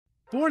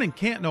Born in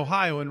Canton,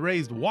 Ohio, and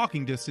raised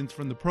walking distance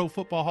from the Pro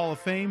Football Hall of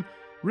Fame,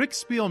 Rick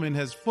Spielman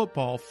has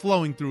football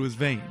flowing through his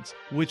veins,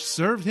 which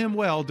served him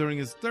well during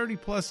his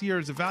 30-plus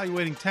years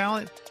evaluating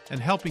talent and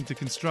helping to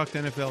construct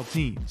NFL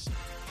teams.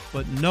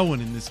 But no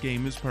one in this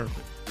game is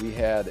perfect. We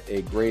had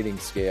a grading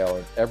scale,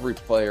 and every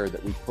player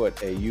that we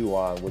put a U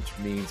on, which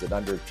means an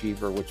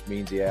underachiever, which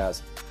means he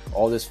has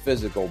all this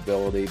physical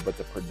ability, but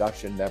the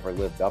production never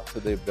lived up to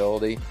the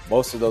ability.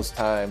 Most of those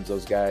times,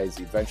 those guys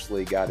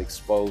eventually got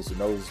exposed, and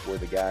those were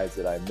the guys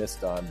that I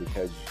missed on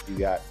because you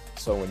got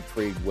so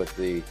intrigued with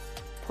the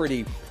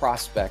pretty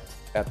prospect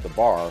at the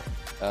bar,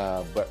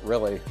 but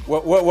really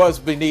what was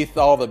beneath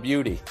all the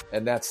beauty,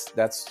 and that's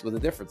the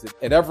difference.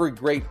 And every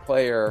great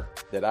player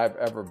that I've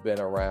ever been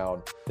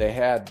around, they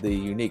had the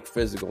unique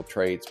physical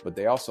traits, but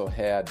they also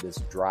had this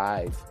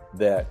drive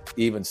that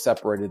even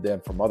separated them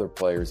from other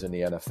players in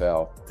the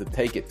NFL to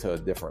take it to a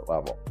different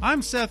level.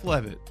 I'm Seth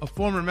Levitt, a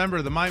former member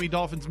of the Miami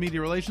Dolphins Media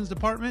Relations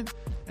Department,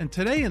 and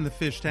today in the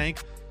Fish Tank,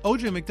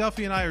 OJ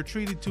McDuffie and I are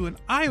treated to an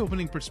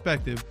eye-opening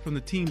perspective from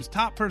the team's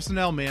top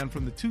personnel man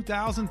from the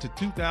 2000 to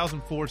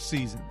 2004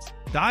 seasons.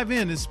 Dive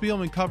in as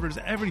Spielman covers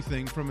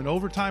everything from an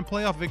overtime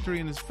playoff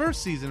victory in his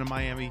first season in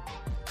Miami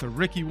to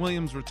Ricky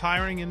Williams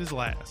retiring in his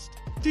last.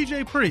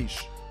 DJ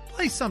Preach,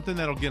 play something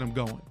that'll get him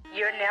going.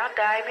 You're now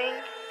diving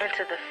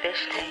into the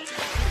Fish Tank.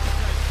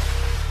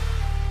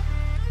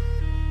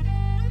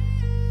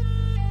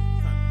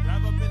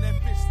 Dive up in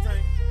that fish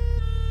tank.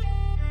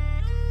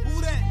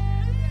 Who that?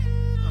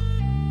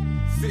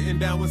 Sitting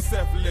down with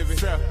Seth Living,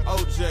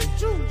 OJ,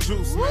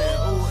 Juice Man,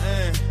 ooh,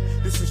 and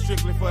this is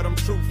strictly for them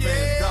true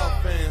fans,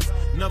 dog fans,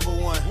 number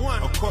one.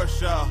 Of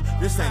course, y'all,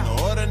 this ain't no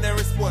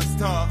ordinary sports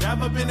talk.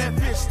 Dive up in that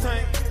fish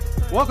tank.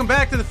 Welcome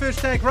back to the Fish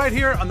Tank right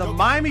here on the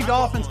Miami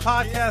Dolphins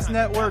Podcast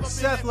Network.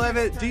 Seth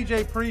Levitt,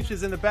 DJ Preach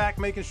is in the back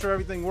making sure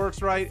everything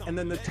works right. And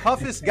then the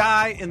toughest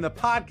guy in the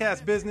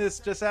podcast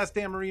business, just ask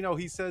Dan Marino,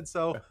 he said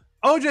so,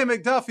 OJ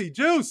McDuffie.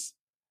 Juice,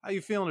 how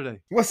you feeling today?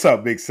 What's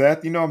up, Big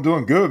Seth? I'm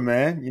doing good,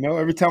 man.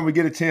 Every time we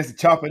get a chance to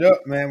chop it up,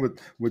 man, with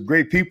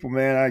great people,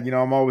 man,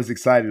 I'm always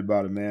excited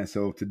about it, man.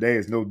 So today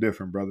is no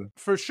different, brother.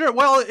 For sure.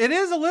 Well, it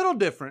is a little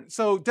different.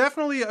 So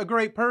definitely a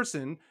great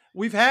person.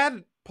 We've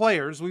had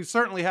players. We've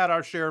certainly had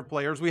our share of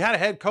players. We had a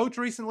head coach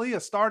recently, a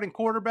starting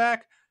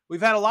quarterback.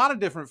 We've had a lot of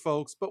different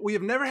folks, but we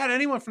have never had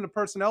anyone from the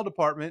personnel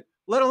department,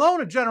 let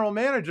alone a general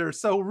manager.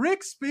 So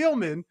Rick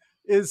Spielman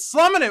is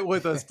slumming it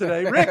with us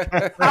today. Rick,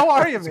 how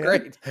are you, man?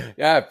 Great.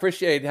 Yeah, I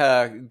appreciate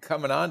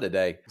coming on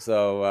today.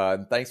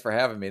 So thanks for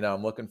having me. Now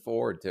I'm looking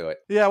forward to it.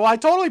 Yeah, well, I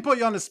totally put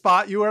you on the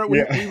spot. We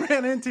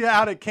ran into you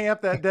out at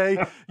camp that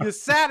day. You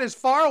sat as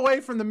far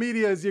away from the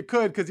media as you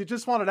could because you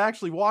just wanted to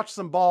actually watch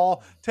some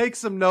ball, take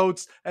some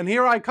notes, and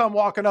here I come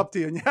walking up to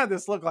you, and you had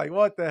this look like,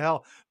 what the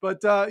hell?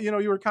 But,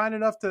 you were kind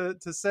enough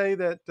to say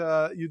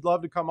that you'd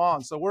love to come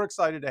on. So we're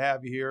excited to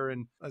have you here.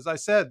 And as I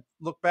said,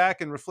 look back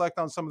and reflect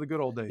on some of the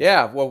good old days.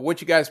 Yeah, well, what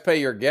you guys pay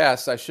your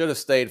guests, I should have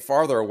stayed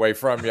farther away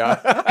from you.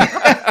 It's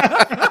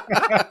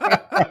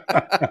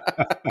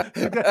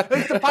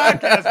the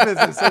podcast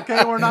business,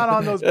 okay? We're not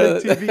on those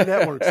big TV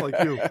networks like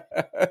you.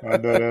 I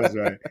know that's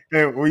right.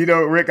 Hey,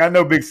 well, Rick, I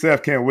know Big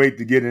Seth can't wait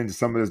to get into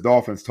some of this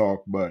Dolphins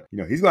talk, but,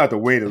 he's going to have to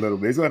wait a little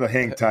bit. He's going to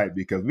hang tight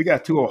because we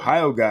got two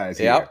Ohio guys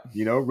here,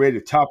 ready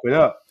to chop it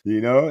up.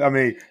 You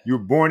were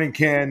born in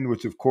Canton,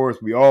 which, of course,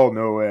 we all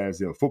know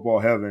as football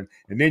heaven,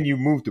 and then you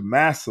moved to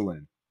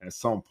Massillon at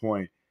some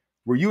point,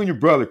 where you and your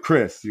brother,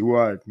 Chris, who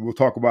we'll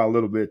talk about a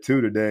little bit,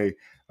 too, today,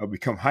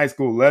 become high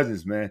school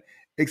legends, man.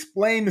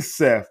 Explain to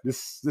Seth,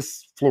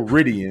 this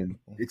Floridian,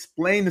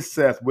 explain to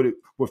Seth what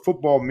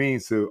football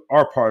means to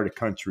our part of the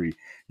country,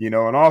 and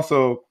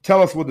also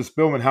tell us what the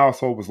Spielman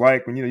household was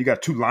like when, you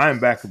got two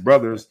linebacker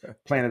brothers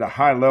playing at a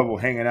high level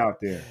hanging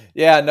out there.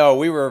 Yeah, no,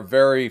 we were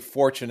very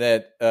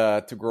fortunate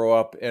to grow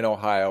up in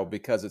Ohio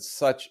because it's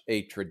such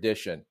a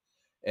tradition.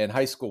 And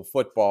high school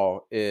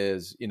football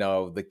is,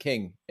 the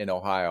king in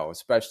Ohio,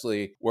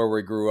 especially where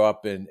we grew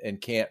up in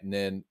Canton.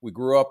 And we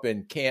grew up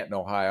in Canton,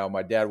 Ohio.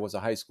 My dad was a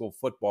high school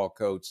football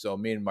coach. So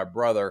me and my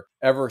brother,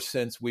 ever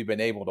since we've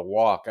been able to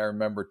walk, I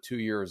remember 2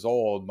 years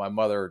old, my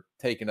mother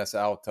taking us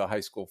out to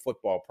high school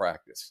football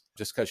practice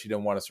just because she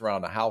didn't want us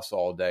around the house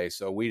all day.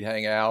 So we'd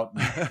hang out,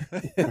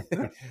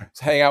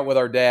 hang out with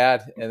our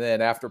dad. And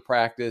then after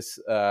practice,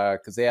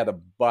 because they had a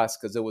bus,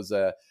 because it was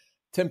a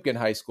Timken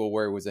High School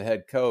where he was a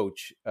head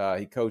coach.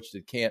 He coached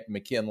at Canton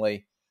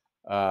McKinley,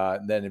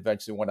 then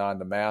eventually went on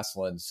to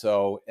Massillon.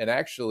 And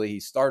actually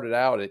he started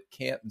out at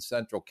Canton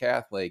Central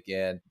Catholic,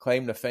 and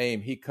claim to fame,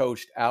 he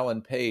coached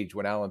Alan Page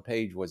when Alan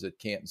Page was at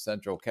Canton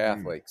Central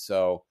Catholic.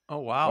 So oh,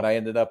 wow. When I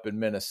ended up in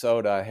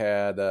Minnesota, I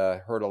had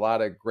heard a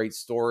lot of great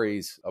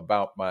stories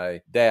about my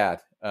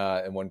dad.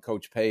 And when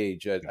Coach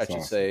Page,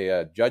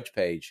 Judge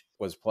Page,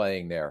 was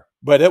playing there.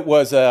 But it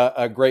was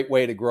a great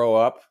way to grow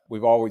up.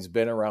 We've always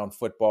been around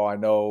football. I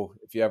know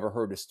if you ever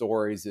heard the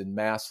stories in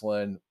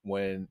Massillon,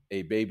 when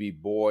a baby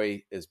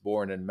boy is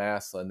born in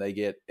Massillon, they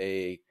get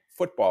a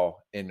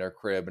football in their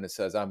crib, and it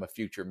says, "I'm a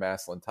future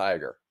Massillon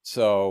Tiger."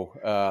 So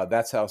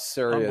that's how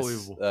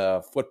serious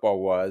football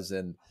was.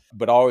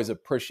 But I always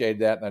appreciated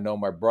that. And I know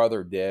my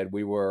brother did.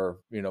 We were,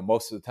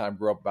 most of the time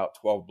grew up about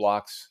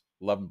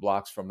 11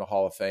 blocks from the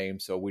Hall of Fame.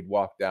 So we'd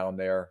walk down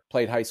there,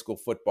 played high school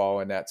football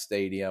in that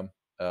stadium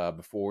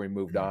before we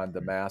moved on to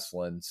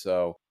Massillon.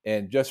 So,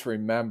 and just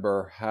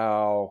remember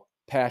how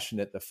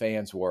passionate the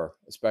fans were,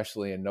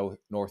 especially in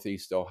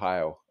Northeast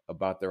Ohio,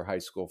 about their high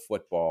school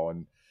football.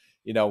 And,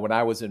 when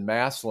I was in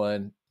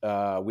Massillon,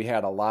 we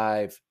had a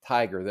live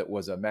tiger that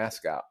was a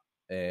mascot.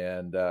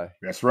 And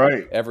that's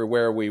right.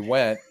 Everywhere we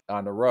went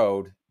on the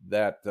road,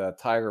 that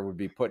tiger would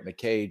be put in a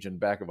cage in the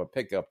back of a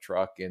pickup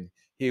truck, and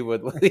he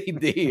would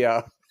lead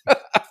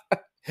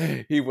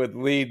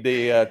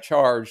the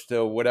charge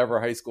to whatever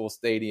high school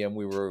stadium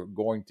we were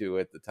going to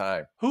at the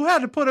time. Who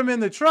had to put him in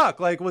the truck?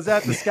 Like, was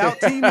that the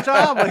scout team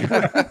job?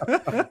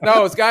 No,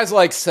 it was guys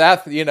like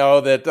Seth,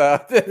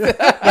 that.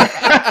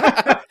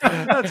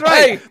 That's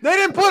right. Hey, they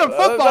didn't put a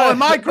football in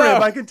my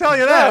crib. I can tell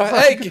you that.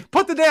 Hey,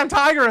 put the damn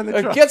tiger in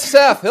the truck. Get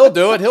Seth. He'll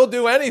do it. He'll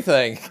do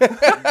anything.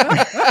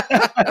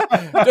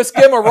 Just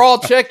give him a raw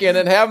chicken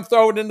and have him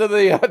throw it into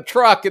the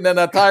truck, and then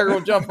a tiger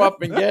will jump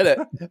up and get it.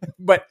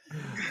 But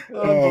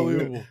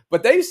unbelievable.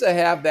 But they used to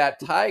have that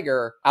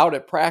tiger out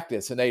at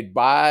practice, and they'd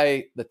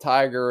buy the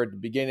tiger at the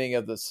beginning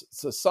of the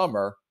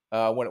summer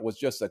when it was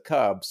just a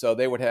cub. So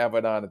they would have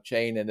it on a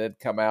chain, and it'd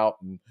come out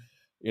and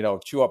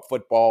chew up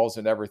footballs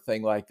and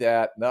everything like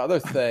that. And the other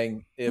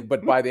thing,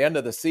 but by the end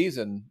of the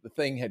season, the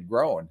thing had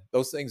grown.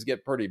 Those things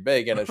get pretty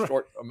big in a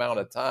short amount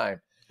of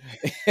time.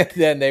 And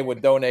then they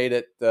would donate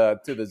it to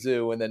the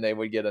zoo, and then they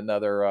would get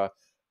another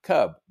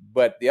cub.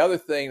 But the other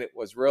thing that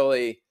was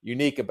really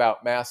unique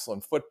about Massillon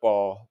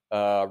football,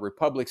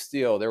 Republic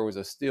Steel, there was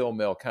a steel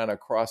mill kind of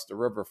across the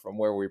river from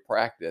where we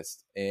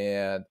practiced.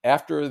 And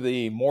after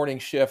the morning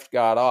shift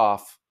got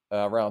off,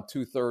 around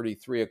 2:30,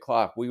 3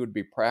 o'clock, we would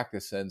be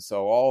practicing.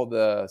 So all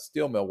the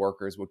steel mill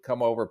workers would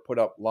come over, put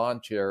up lawn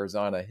chairs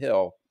on a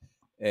hill,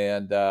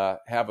 and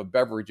have a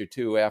beverage or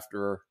two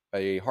after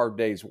a hard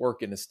day's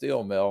work in the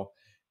steel mill,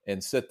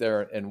 and sit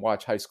there and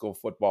watch high school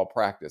football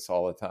practice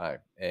all the time.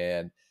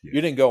 And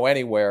you didn't go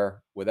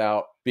anywhere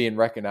without being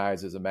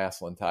recognized as a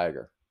Massillon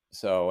Tiger.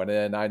 So, and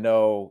then I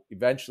know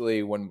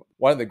eventually, when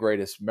one of the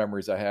greatest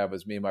memories I have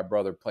is me and my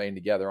brother playing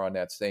together on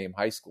that same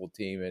high school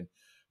team. And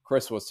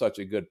Chris was such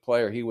a good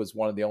player. He was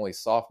one of the only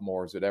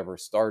sophomores that ever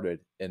started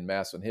in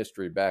Massillon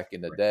history back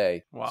in the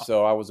day. Wow.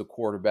 So I was a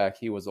quarterback.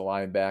 He was a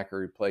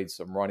linebacker. He played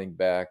some running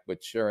back.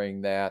 But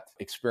sharing that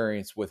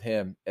experience with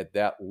him at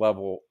that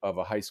level of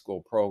a high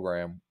school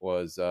program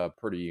was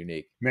pretty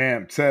unique.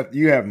 Man, Seth,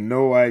 you have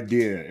no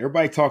idea.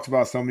 Everybody talks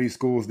about some of these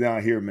schools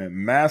down here, man.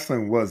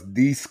 Massillon was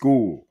the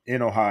school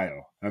in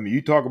Ohio. I mean,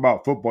 you talk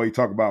about football, you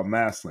talk about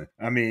Massillon.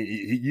 I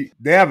mean,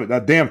 they have a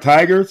damn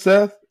tiger,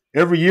 Seth.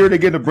 Every year they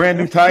get a brand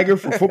new tiger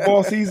for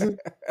football season.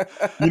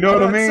 You know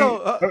what I mean?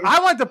 So I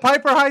went to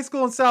Piper High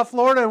School in South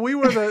Florida, and we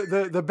were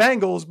the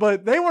Bengals,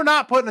 but they were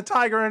not putting a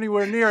tiger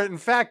anywhere near it. In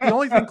fact, the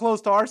only thing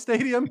close to our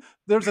stadium,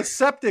 there's a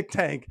septic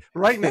tank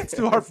right next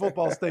to our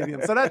football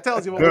stadium. So that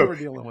tells you what we were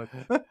dealing with.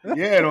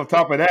 Yeah, and on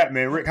top of that,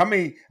 man, Rick,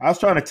 I was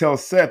trying to tell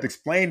Seth,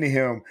 explain to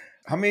him,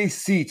 how many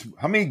seats,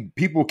 how many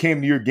people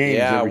came to your games?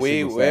 Yeah,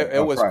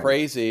 it was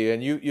crazy.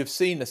 And you've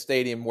seen the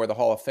stadium where the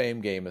Hall of Fame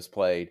game is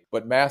played.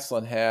 But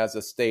Massillon has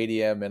a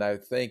stadium, and I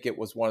think it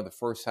was one of the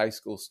first high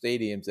school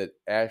stadiums that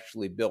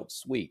actually built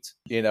suites.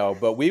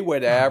 But we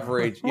would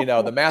average,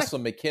 the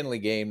Massillon-McKinley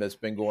game that's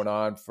been going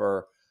on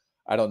for,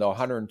 I don't know,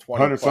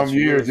 120 some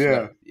years.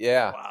 Yeah.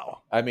 Yeah. Wow.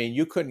 I mean,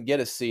 you couldn't get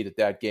a seat at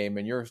that game,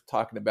 and you're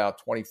talking about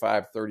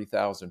 25,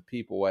 30,000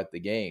 people at the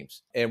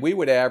games. And we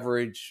would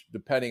average,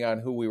 depending on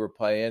who we were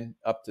playing,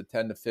 up to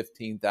 10 to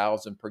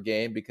 15,000 per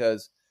game,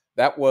 because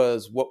that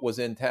was what was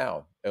in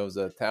town. It was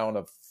a town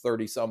of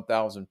 30-some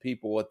thousand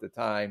people at the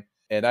time.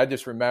 And I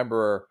just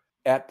remember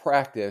at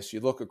practice, you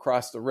look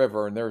across the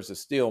river and there's a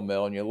steel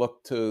mill, and you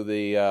look to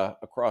the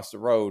across the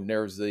road and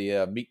there's the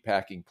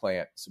meatpacking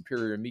plant,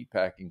 Superior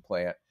Meatpacking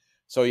Plant.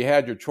 So you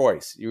had your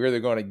choice. You're either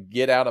going to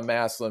get out of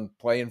Massillon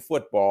playing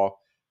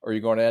football, or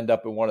you're going to end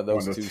up in one of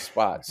those two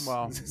spots.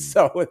 Wow.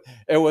 So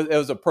it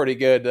was a pretty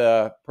good,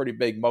 pretty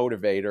big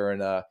motivator.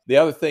 And the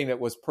other thing that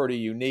was pretty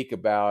unique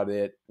about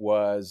it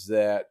was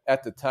that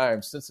at the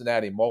time,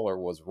 Cincinnati Moeller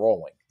was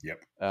rolling.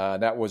 Yep.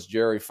 That was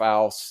Jerry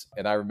Faust,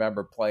 and I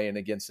remember playing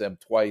against them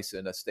twice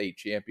in a state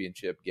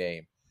championship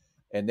game.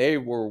 And they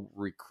were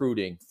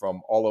recruiting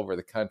from all over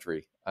the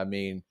country. I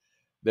mean,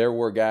 there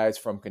were guys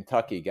from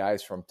Kentucky,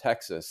 guys from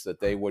Texas, that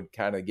they would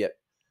kind of get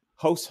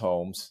host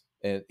homes,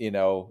 and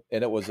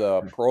and it was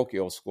a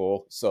parochial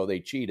school, so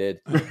they cheated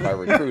by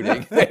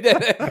recruiting. They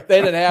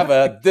didn't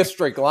have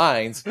district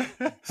lines,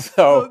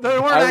 so there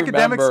weren't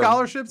academic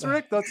scholarships,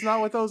 Rick. That's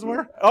not what those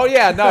were. Oh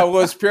yeah, no, it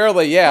was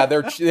purely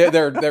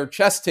their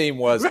chess team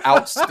was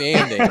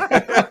outstanding.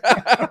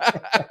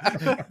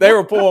 They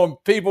were pulling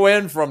people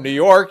in from New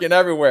York and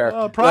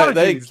everywhere.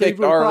 Prodigies. They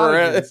kicked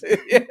our.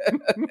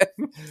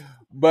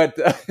 But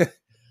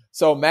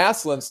So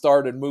Massillon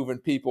started moving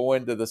people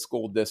into the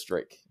school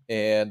district,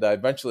 and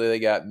eventually they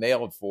got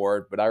nailed for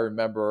it. But I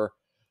remember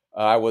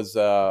I was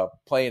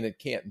playing at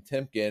Canton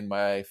Timken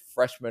my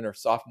freshman or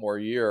sophomore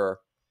year,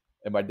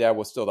 and my dad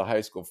was still the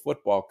high school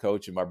football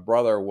coach, and my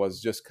brother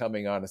was just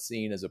coming on the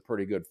scene as a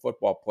pretty good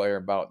football player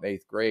about in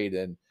 8th grade.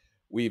 And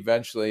we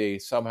eventually,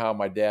 somehow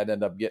my dad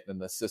ended up getting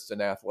an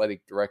assistant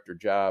athletic director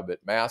job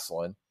at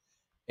Massillon.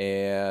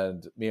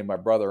 And me and my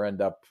brother end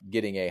up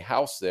getting a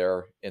house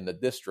there in the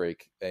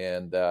district.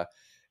 And it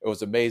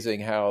was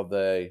amazing how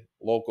the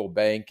local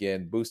bank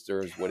and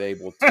boosters were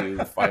able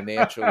to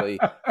financially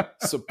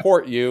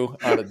support you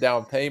on a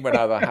down payment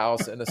of a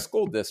house in a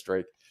school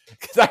district.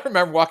 Because I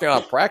remember walking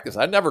out of practice.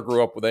 I never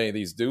grew up with any of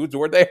these dudes.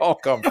 Where'd they all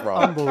come from?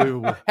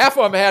 Unbelievable. Half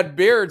of them had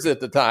beards at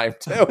the time,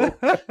 too.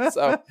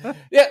 So,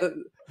 yeah,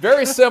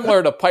 very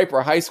similar to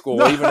Piper High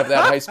School, even if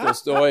that high school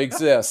still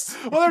exists.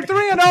 Well, they're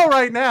 3-0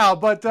 right now,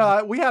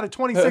 but we had a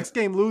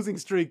 26-game losing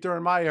streak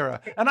during my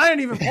era, and I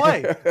didn't even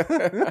play.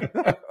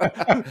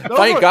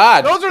 Thank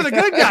God. Those are the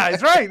good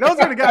guys, right? Those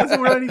are the guys who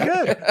were any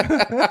good.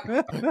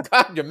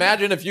 God,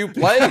 imagine if you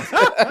played.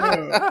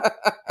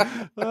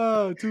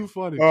 Oh, too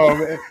funny.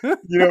 Oh,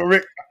 man.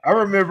 Rick, I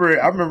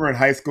remember in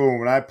high school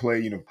when I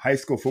played, high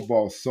school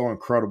football is so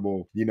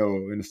incredible,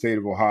 in the state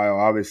of Ohio,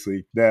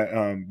 obviously, that,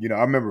 I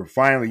remember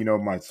finally,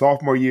 my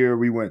sophomore year,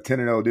 we went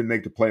 10-0, didn't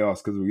make the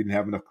playoffs because we didn't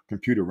have enough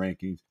computer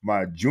rankings.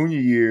 My junior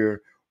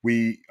year,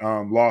 we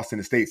lost in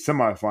the state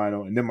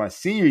semifinal. And then my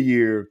senior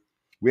year,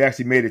 we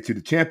actually made it to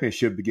the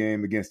championship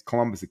game against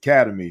Columbus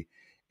Academy.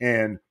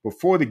 And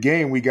before the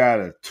game, we got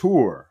a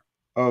tour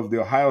of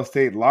the Ohio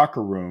State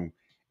locker room.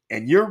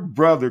 And your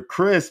brother,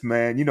 Chris,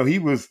 man, he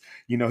was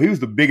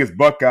the biggest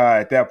Buckeye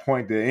at that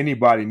point that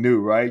anybody knew,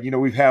 right?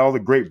 We've had all the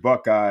great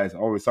Buckeyes,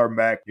 always starting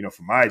back,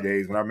 from my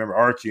days when I remember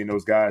Archie and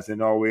those guys and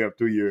all the way up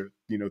through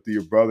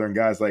your brother and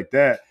guys like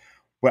that.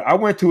 But I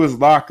went to his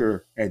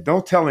locker, and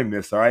don't tell him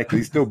this, all right, because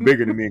he's still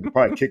bigger than me and could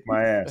probably kick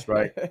my ass,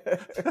 right?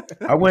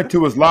 I went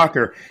to his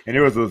locker, and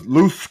there was a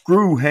loose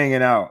screw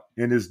hanging out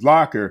in his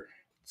locker.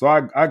 So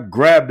I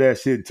grabbed that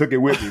shit and took it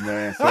with me,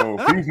 man. So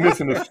if he's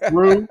missing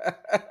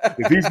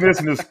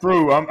a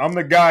screw, I'm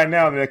the guy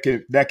now that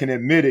can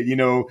admit it,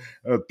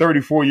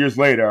 34 years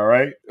later, all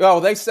right?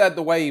 Well, they said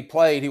the way he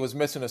played, he was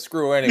missing a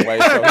screw anyway,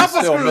 so he's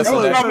still missing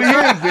it.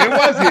 It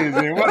was his,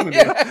 wasn't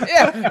it?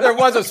 Yeah, there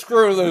was a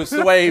screw loose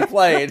the way he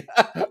played.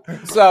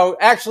 So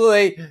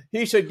actually,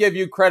 he should give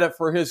you credit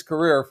for his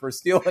career for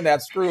stealing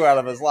that screw out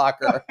of his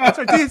locker. That's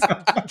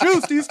right.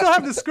 Juice, do you still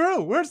have the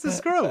screw? Where's the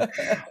screw?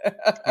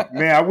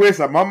 Man, I wish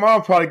my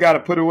mom probably got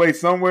it put away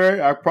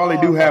somewhere. I probably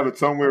do have it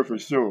somewhere for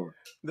sure.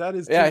 That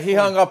is he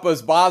hung up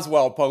his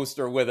Boswell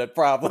poster with it,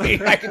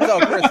 probably. I can tell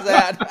Chris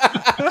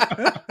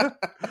that.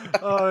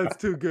 Oh, that's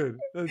too good.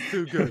 That's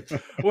too good.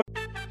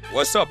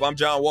 What's up? I'm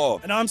John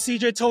Wall. And I'm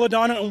CJ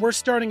Toledano, and we're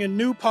starting a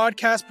new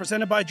podcast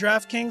presented by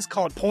DraftKings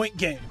called Point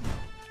Game.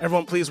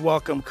 Everyone, please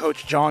welcome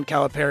Coach John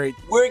Calipari.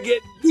 We're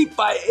getting beat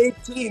by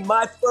 18.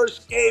 My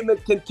first game in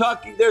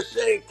Kentucky, they're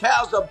saying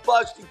Cal's a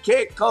bust. He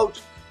can't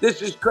coach.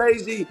 This is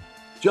crazy.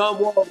 John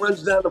Wall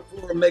runs down the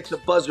floor and makes a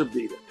buzzer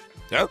beater.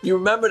 Yep. You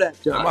remember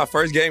that, John? That's my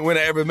first game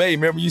winner I ever made.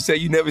 Remember you said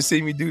you never see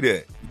me do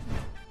that.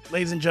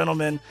 Ladies and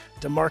gentlemen,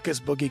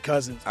 DeMarcus Boogie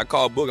Cousins. I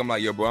called Boog. I'm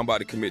like, yo, bro, I'm about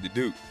to commit to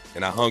Duke.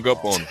 And I hung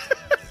up on him.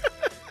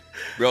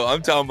 Bro,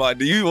 I'm talking about,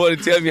 do you want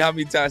to tell me how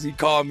many times he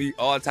called me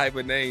all type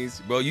of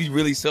names? Bro, you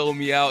really sold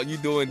me out. You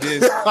doing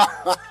this.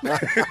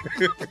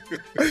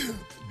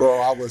 Bro,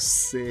 I was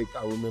sick.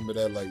 I remember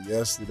that like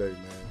yesterday,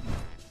 man.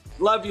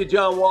 Love you,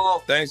 John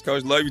Wall. Thanks,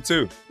 Coach. Love you,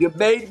 too. You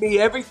made me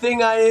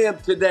everything I am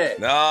today.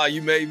 Nah,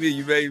 you made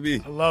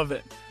me. I love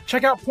it.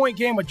 Check out Point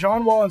Game with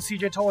John Wall and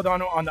CJ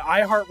Toledano on the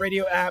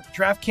iHeartRadio app,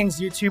 DraftKings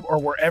YouTube, or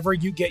wherever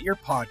you get your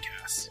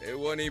podcasts. It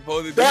wasn't even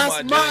supposed to be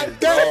That's my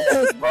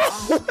dance,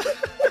 bro.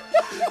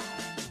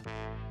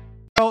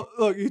 Well,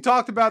 look, you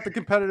talked about the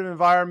competitive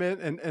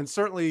environment, and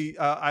certainly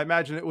I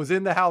imagine it was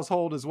in the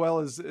household as well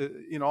as,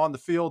 on the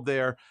field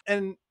there.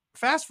 And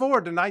fast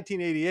forward to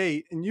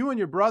 1988, and you and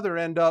your brother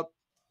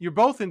you're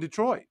both in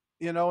Detroit,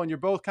 and you're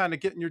both kind of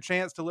getting your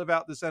chance to live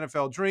out this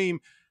NFL dream.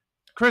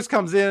 Chris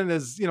comes in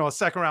as, a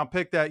second-round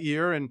pick that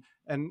year and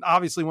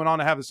obviously went on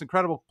to have this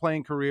incredible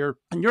playing career.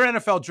 And your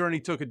NFL journey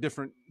took a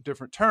different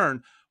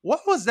turn.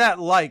 What was that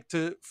like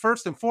to,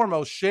 first and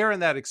foremost, share in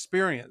that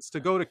experience,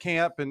 to go to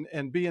camp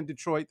and be in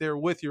Detroit there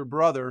with your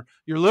brother,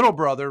 your little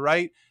brother,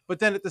 right? But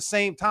then at the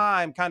same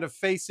time, kind of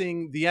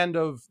facing the end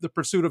of the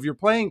pursuit of your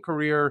playing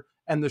career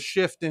and the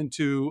shift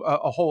into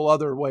a whole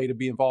other way to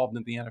be involved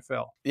in the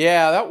NFL.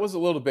 Yeah, that was a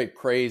little bit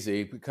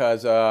crazy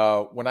because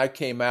when I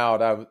came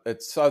out,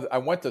 I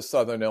went to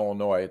Southern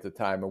Illinois at the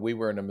time, and we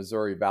were in the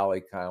Missouri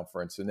Valley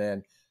Conference, and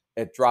then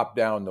it dropped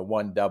down to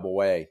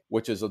 1AA,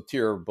 which is a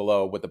tier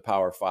below what the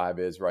Power 5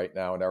 is right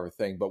now and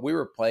everything. But we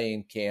were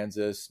playing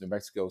Kansas, New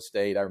Mexico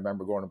State. I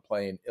remember going and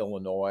playing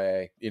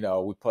Illinois.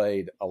 We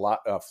played a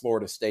lot,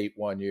 Florida State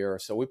one year.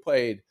 So we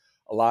played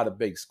a lot of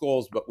big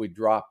schools, but we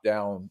dropped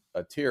down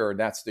a tier. And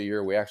that's the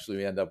year we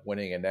actually ended up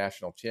winning a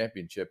national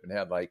championship and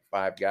had like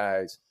 5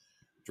 guys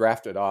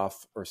drafted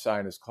off or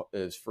signed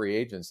as free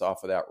agents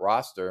off of that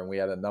roster. And we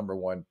had a number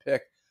 1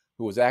 pick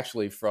who was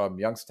actually from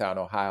Youngstown,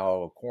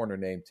 Ohio, a corner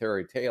named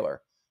Terry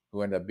Taylor,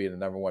 who ended up being the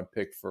number 1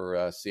 pick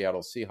for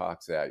Seattle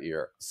Seahawks that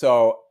year.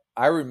 So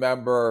I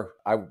remember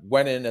I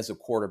went in as a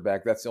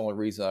quarterback. That's the only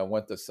reason I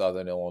went to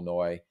Southern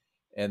Illinois.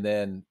 And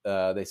then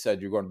they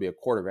said, you're going to be a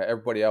quarterback.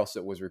 Everybody else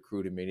that was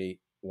recruiting me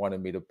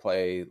wanted me to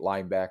play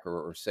linebacker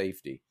or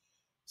safety.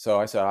 So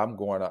I said,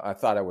 I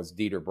thought I was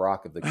Dieter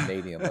Brock of the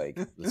Canadian League,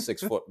 the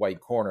 6-foot white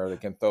corner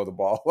that can throw the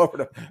ball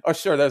over oh,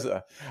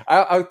 sure.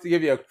 I'll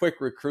give you a quick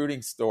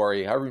recruiting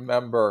story. I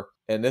remember,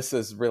 and this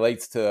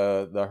relates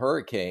to the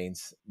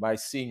Hurricanes, my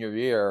senior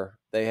year,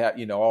 they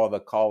had, all the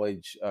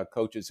college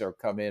coaches are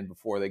come in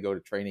before they go to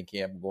training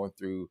camp, going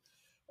through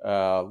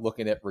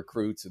looking at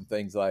recruits and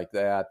things like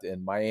that.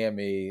 And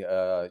Miami,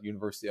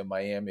 University of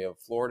Miami of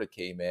Florida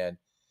came in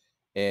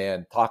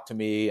and talked to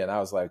me. And I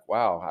was like,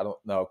 wow, I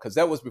don't know. Because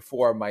that was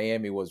before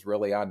Miami was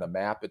really on the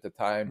map at the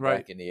time,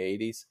 back in the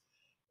 80s.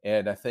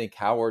 And I think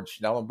Howard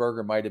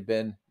Schnellenberger might have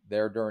been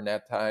there during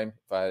that time,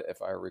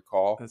 if I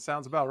recall. That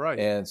sounds about right.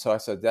 And so I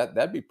said,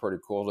 that'd be pretty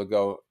cool to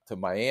go to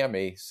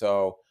Miami.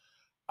 So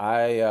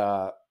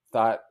I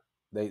thought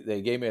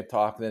they gave me a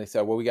talk, and then they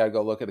said, well, we got to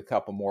go look at a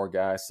couple more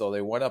guys. So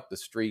they went up the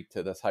street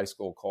to this high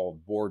school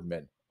called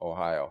Boardman,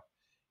 Ohio.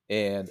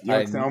 And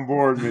Youngstown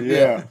Boardman,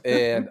 yeah.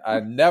 And I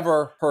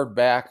never heard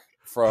back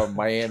from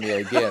Miami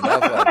again. I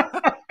was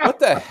like, what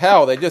the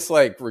hell? They just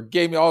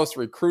gave me all this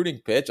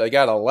recruiting pitch. I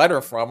got a letter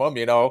from them,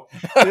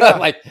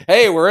 like,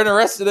 hey, we're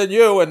interested in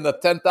you. And the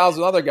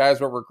 10,000 other guys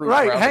were recruiting.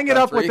 Right. Hang it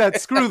up with that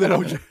screw that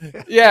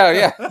OJ.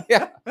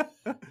 Yeah.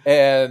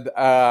 And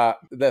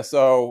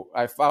so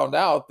I found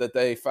out that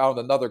they found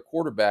another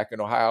quarterback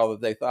in Ohio that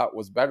they thought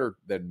was better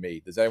than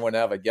me. Does anyone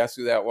have a guess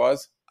who that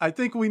was? I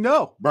think we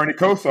know. Bernie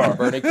Kosar.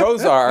 Bernie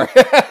Kosar.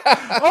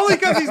 Only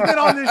because he's been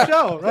on this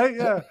show, right?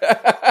 Yeah.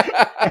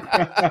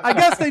 I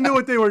guess they knew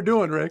what they were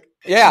doing, Rick.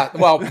 Yeah,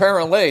 well,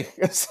 apparently.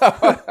 So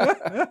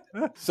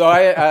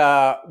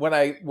I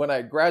when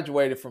I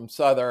graduated from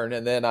Southern,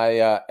 and then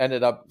I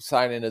ended up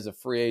signing as a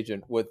free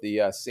agent with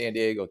the San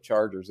Diego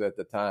Chargers at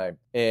the time.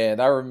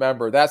 And I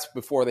remember that's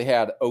before they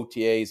had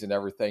OTAs and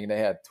everything. And they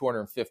had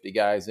 250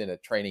 guys in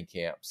at training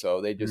camp,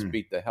 so they just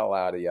beat the hell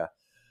out of you.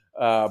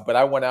 But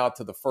I went out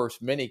to the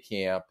first mini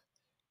camp,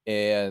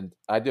 and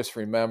I just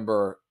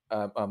remember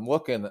I'm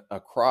looking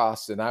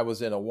across, and I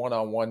was in a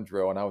one-on-one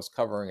drill, and I was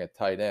covering a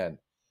tight end.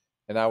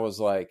 And I was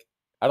like,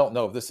 I don't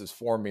know if this is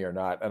for me or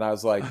not. And I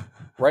was like,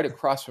 right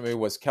across from me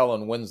was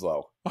Kellen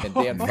Winslow, and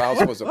Dan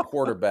Faust was a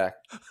quarterback.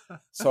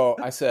 So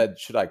I said,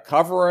 should I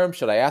cover him?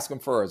 Should I ask him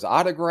for his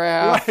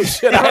autograph? Right.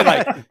 Should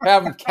I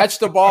have him catch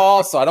the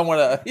ball? So I don't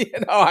want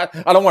to,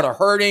 I don't want to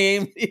hurt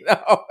him,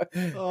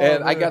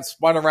 and I got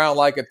spun around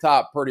like a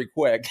top pretty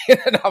quick.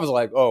 And I was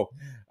like,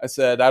 I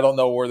said, I don't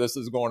know where this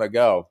is going to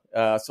go.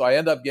 So I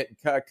ended up getting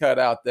cut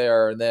out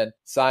there, and then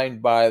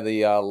signed by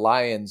the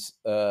Lions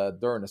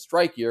during the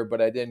strike year,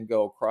 but I didn't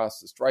go across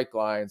the strike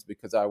lines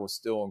because I was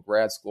still in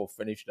grad school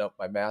finishing up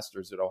my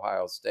master's at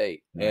Ohio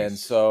State. Nice. And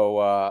so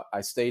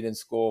I stayed in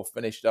school,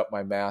 finished up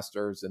my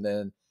master's, and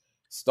then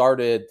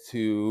started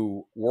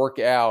to work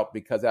out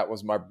because that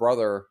was my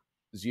brother's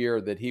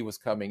year that he was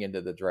coming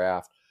into the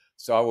draft.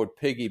 So I would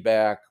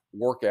piggyback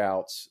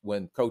workouts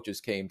when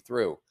coaches came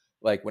through,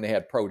 like when they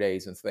had pro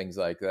days and things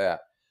like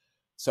that.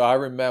 So I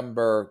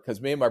remember, because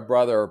me and my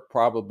brother are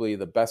probably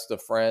the best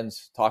of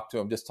friends, talked to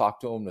him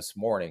this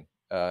morning,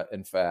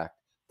 in fact,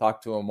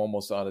 talked to him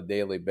almost on a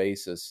daily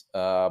basis.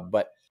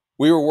 But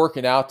we were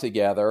working out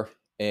together,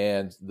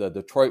 and the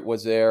Detroit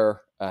was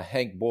there,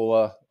 Hank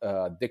Bulla,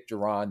 Dick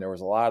Duran. There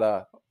was a lot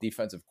of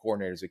defensive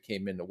coordinators that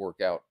came in to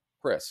work out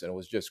Chris, and it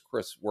was just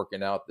Chris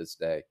working out this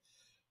day.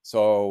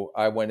 So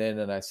I went in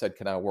and I said,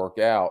 can I work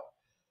out?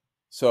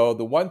 So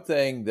the one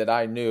thing that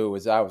I knew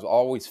is I was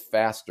always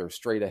faster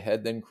straight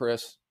ahead than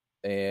Chris,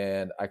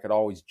 and I could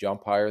always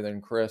jump higher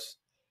than Chris.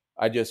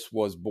 I just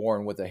was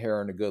born with the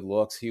hair and the good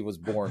looks. He was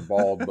born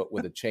bald, but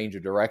with a change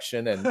of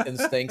direction and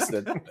instincts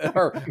that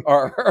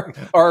are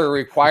a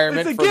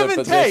requirement for the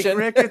position. Take,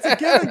 Rick. It's a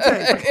give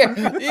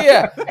and take.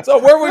 Yeah. So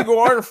where are we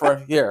going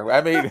from here?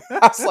 I mean,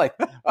 I was like,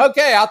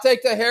 okay, I'll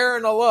take the hair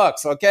and the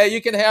looks. Okay,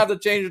 you can have the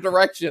change of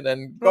direction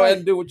and go ahead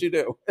and do what you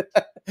do.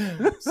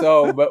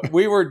 So, but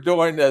we were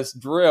doing this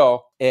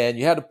drill, and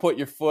you had to put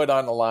your foot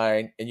on the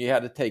line, and you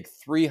had to take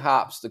 3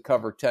 hops to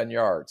cover 10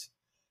 yards.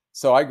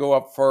 So I go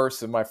up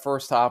first, and my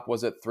first hop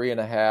was at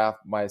 3.5.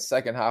 My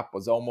second hop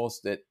was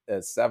almost at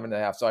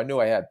 7.5. So I knew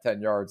I had 10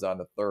 yards on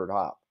the third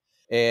hop.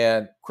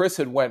 And Chris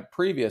had went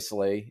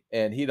previously,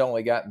 and he'd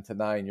only gotten to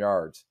 9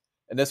 yards.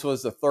 And this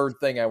was the third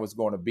thing I was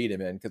going to beat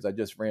him in because I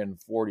just ran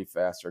 40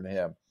 faster than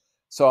him.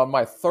 So on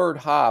my third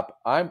hop,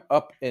 I'm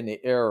up in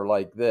the air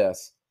like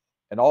this,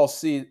 and I'll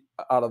see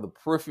out of the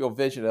peripheral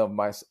vision of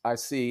I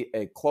see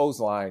a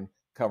clothesline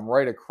come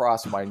right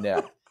across my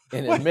neck.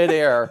 And in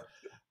midair,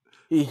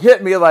 he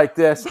hit me like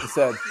this and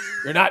said,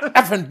 "You're not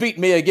effing beating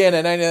me again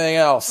in anything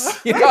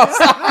else."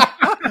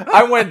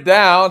 I went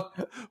down.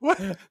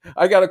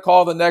 I got a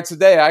call the next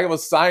day. I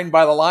was signed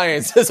by the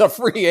Lions as a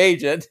free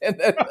agent. And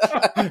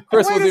then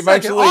Chris was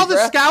eventually all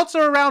the scouts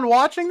are around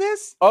watching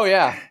this? Oh,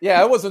 yeah.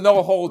 Yeah, it was a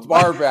no holds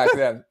bar back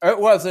then. It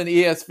wasn't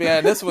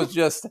ESPN. This was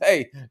just,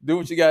 hey, do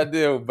what you got to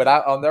do. But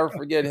I'll never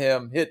forget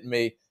him hitting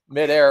me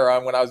midair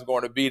when I was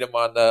going to beat him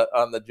on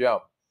the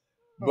jump.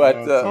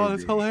 But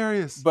that's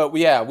hilarious. But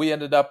we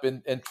ended up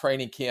in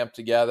training camp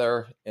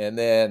together, and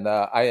then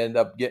I ended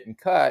up getting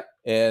cut.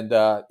 And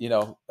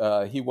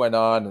he went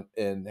on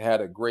and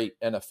had a great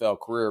NFL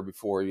career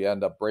before he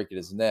ended up breaking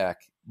his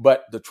neck.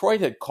 But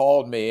Detroit had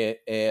called me,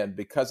 and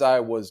because I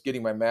was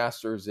getting my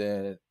master's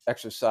in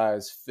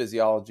exercise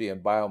physiology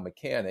and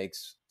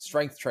biomechanics,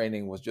 strength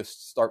training was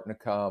just starting to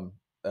come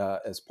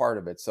as part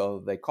of it.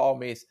 So they called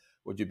me,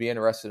 would you be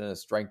interested in a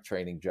strength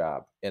training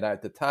job? And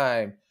at the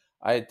time,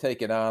 I had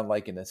taken on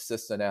like an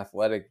assistant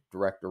athletic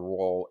director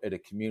role at a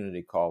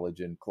community college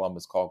in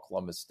Columbus called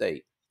Columbus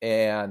State.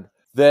 And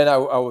then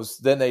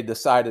then they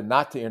decided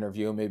not to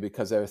interview me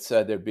because they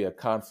said there'd be a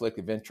conflict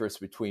of interest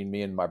between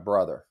me and my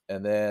brother.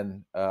 And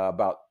then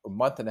about a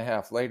month and a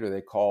half later,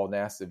 they called and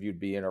asked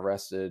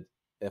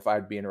if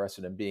I'd be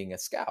interested in being a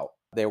scout.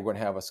 They were going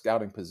to have a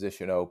scouting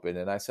position open.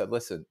 And I said,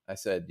 listen,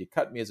 you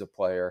cut me as a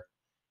player.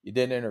 You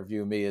didn't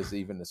interview me as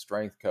even the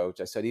strength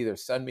coach. I said, either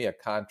send me a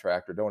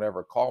contract or don't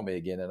ever call me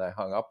again. And I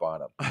hung up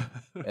on him.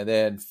 And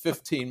then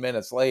 15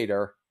 minutes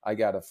later, I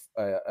got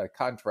a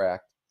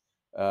contract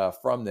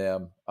from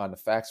them on the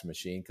fax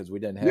machine because we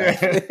didn't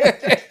have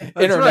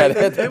internet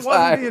at the time. It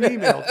wasn't an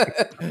email.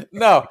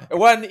 No, it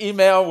wasn't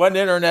email, wasn't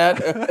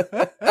internet.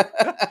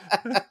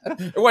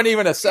 It wasn't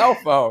even a cell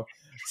phone.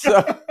 So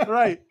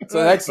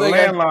next thing,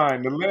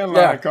 the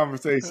landline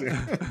conversation.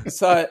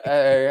 So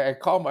I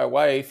called my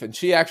wife, and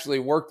she actually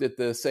worked at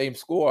the same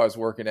school I was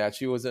working at.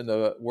 She was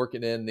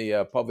working in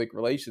the public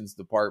relations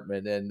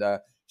department, and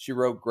she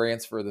wrote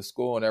grants for the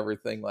school and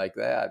everything like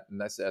that.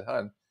 And I said,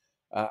 "Hon,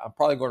 I'm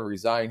probably going to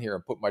resign here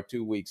and put my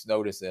 2 weeks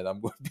notice in.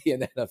 I'm going to be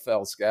an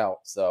NFL scout."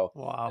 So,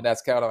 wow. And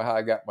that's kind of how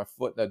I got my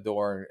foot in the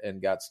door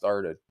and got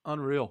started.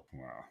 Unreal.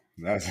 Wow.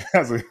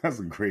 That's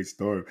a great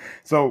story.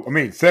 So,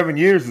 7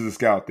 years as a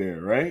scout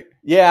there, right?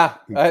 Yeah.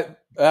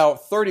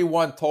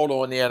 31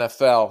 total in the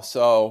NFL.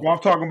 So, well, I'm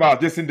talking about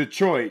just in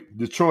Detroit,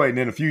 and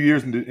then a few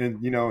years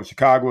in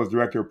Chicago as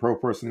director of pro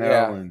personnel.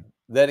 Yeah. And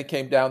then it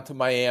came down to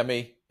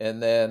Miami,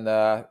 and then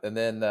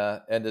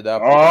ended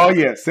up. Oh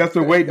yeah, Seth's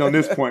been waiting on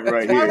this point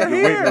right here. He's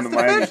been waiting on the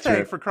Miami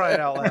trip. For crying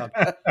out loud.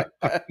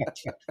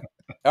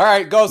 All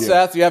right, go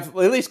Seth. You have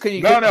at least can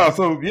you? No.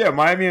 So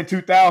Miami in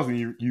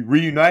 2000, you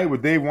reunite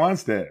with Dave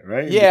Wannstedt,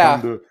 right?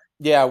 Yeah.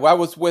 Yeah, well, I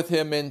was with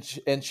him in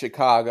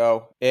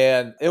Chicago,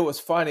 and it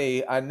was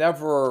funny. I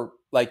never,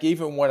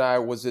 even when I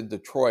was in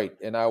Detroit,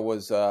 and I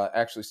was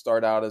actually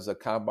started out as a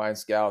combine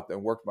scout,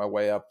 then worked my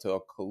way up to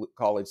a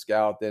college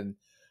scout. Then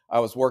I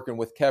was working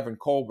with Kevin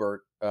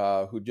Colbert,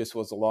 who just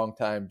was a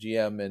longtime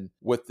GM, and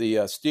with the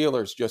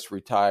Steelers, just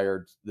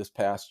retired this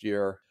past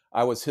year.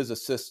 I was his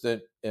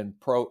assistant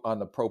on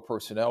the pro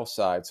personnel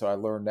side, so I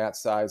learned that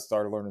side,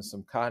 started learning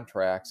some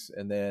contracts,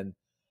 and then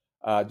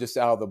just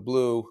out of the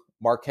blue,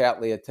 Mark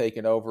Hatley had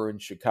taken over in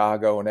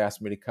Chicago and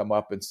asked me to come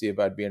up and see if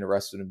I'd be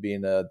interested in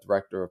being a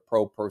director of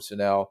pro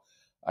personnel.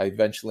 I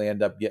eventually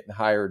ended up getting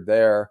hired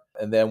there.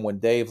 And then when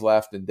Dave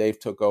left and Dave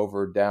took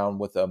over down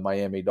with the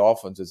Miami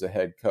Dolphins as a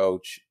head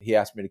coach, he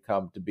asked me to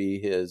come to be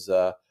his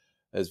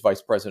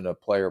vice president of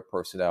player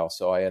personnel.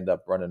 So I ended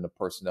up running the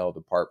personnel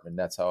department.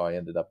 That's how I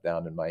ended up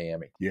down in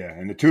Miami. Yeah,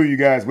 and the two of you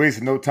guys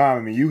wasted no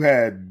time. You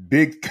had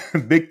big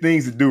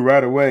things to do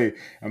right away.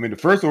 The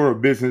first order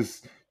of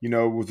business,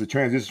 was the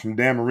transition from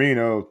Dan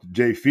Marino to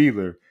Jay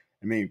Fiedler.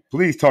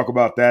 Please talk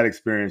about that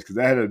experience, because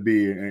that had to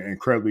be an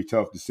incredibly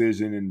tough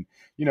decision. And,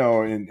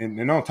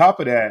 and on top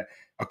of that,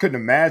 I couldn't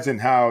imagine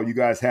how you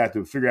guys had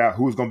to figure out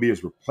who was going to be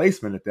his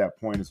replacement at that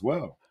point as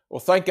well.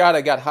 Well, thank God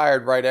I got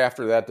hired right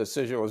after that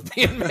decision was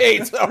being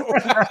made. So you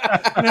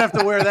didn't have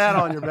to wear that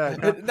on your back.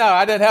 Huh? No,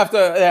 I didn't have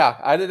to. Yeah,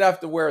 I didn't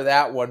have to wear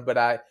that one.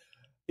 But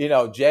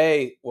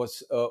Jay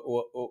was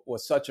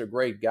such a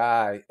great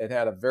guy and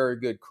had a very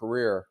good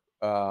career.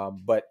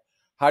 But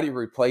how do you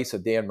replace a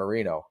Dan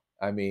Marino?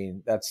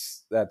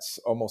 That's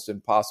almost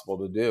impossible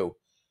to do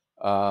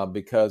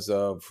because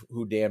of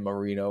who Dan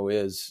Marino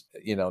is.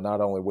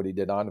 Not only what he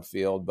did on the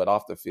field, but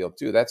off the field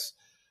too. That's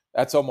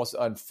almost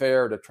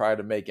unfair to try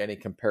to make any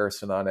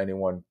comparison on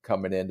anyone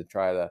coming in to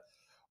try to.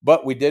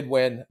 But we did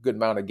win a good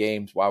amount of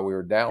games while we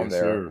were down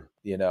there,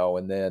 sir.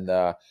 And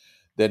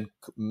then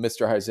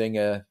Mr.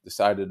 Huizinga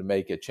decided to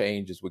make a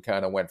change as we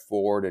kind of went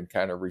forward and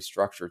kind of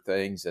restructure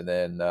things, and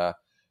then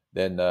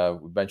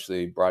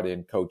eventually brought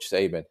in Coach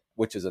Saban,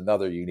 which is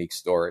another unique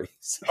story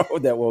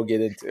that we'll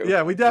get into.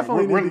 Yeah, we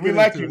definitely we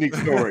like unique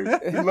stories.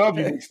 We love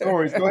unique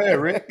stories. Go ahead,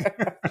 Rick.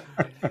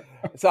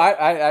 So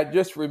I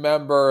just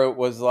remember it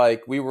was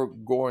like we were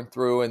going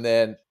through, and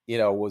then,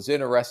 it was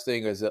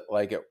interesting. Is it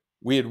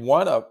we had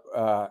won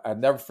I'd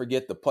never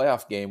forget the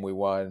playoff game we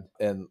won,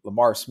 and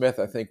Lamar Smith,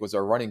 I think, was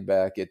our running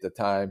back at the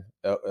time.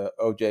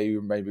 OJ,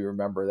 you maybe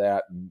remember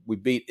that. We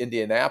beat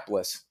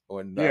Indianapolis.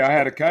 I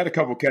had a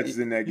couple catches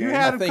in that game. You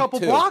had a couple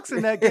blocks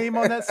in that game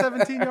on that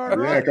 17-yard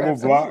run. Yeah, a couple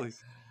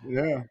blocks.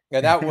 Yeah.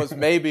 And that was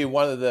maybe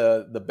one of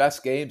the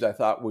best games I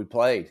thought we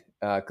played,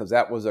 because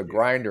that was a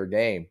grinder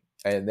game,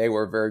 and they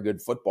were a very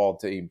good football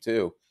team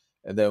too.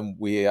 And then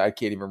I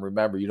can't even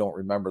remember. You don't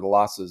remember the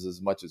losses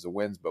as much as the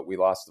wins, but we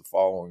lost the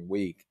following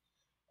week.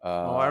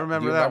 I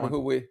remember that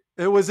one.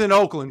 It was in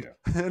Oakland,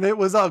 and it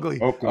was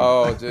ugly. Oakland.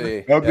 Oh,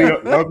 gee.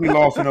 Ugly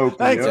loss in Oakland.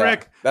 Thanks,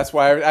 Rick. That's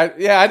why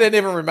I didn't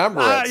even remember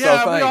it. So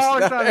yeah, thanks. We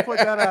always try to put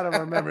that out of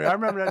our memory. I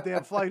remember that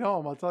damn flight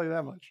home. I'll tell you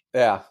that much.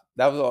 Yeah,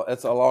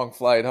 that's a long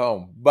flight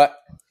home. But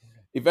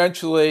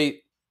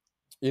eventually,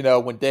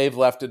 when Dave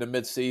left in the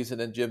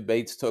midseason and Jim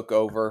Bates took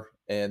over,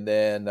 and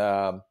then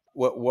I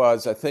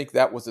think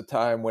that was the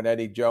time when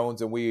Eddie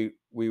Jones and we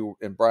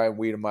and Brian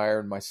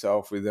Wiedemeyer and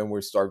myself,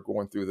 we started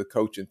going through the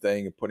coaching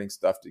thing and putting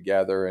stuff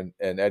together,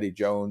 and Eddie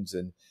Jones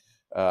and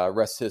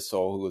rest his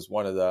soul, who was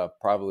one of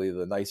probably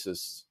the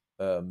nicest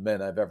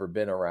men I've ever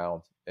been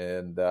around,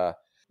 and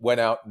went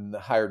out and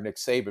hired Nick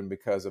Saban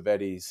because of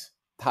Eddie's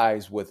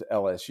ties with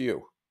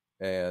LSU.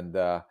 And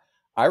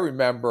I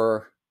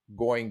remember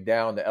going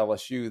down to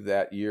LSU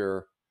that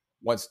year.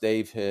 Once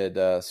Dave had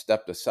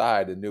stepped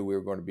aside and knew we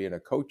were going to be in a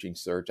coaching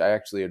search, I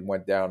actually had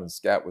went down and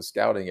was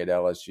scouting at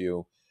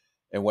LSU,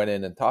 and went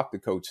in and talked to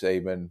Coach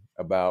Saban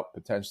about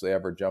potentially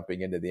ever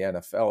jumping into the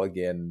NFL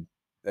again,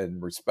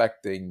 and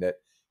respecting that,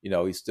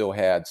 he still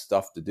had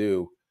stuff to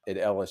do at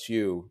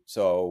LSU.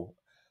 So,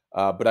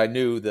 but I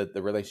knew that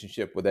the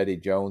relationship with Eddie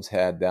Jones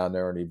had down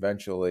there, and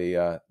eventually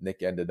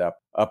Nick ended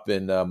up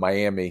in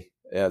Miami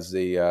as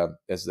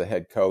the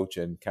head coach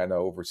and kind of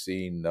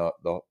overseeing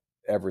the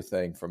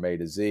everything from A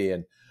to Z.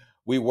 And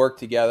we worked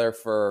together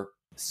for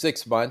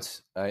 6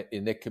 months. And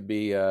Nick could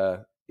be,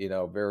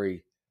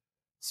 very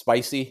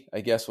spicy,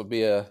 I guess would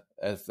be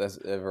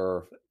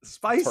ever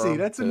spicy.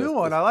 That's a new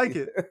one. I like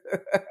it.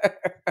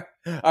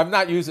 I'm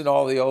not using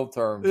all the old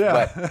terms,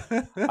 yeah.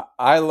 But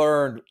I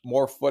learned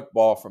more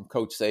football from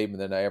Coach Saban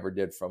than I ever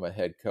did from a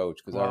head coach,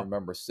 because I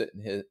remember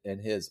sitting in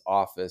his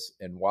office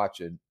and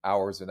watching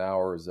hours and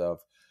hours of,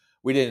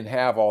 we didn't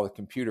have all the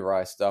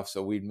computerized stuff,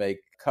 so we'd make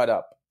cut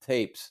up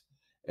tapes.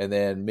 And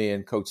then me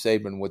and Coach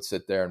Saban would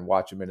sit there and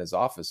watch him in his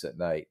office at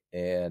night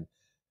and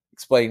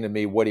explain to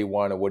me what he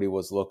wanted, what he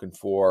was looking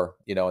for,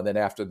 and then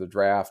after the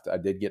draft, I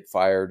did get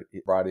fired. He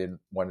wanted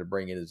to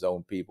bring in his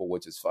own people,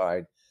 which is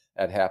fine.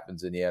 That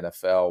happens in the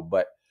NFL.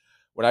 But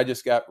when I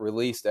just got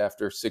released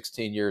after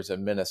 16 years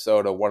in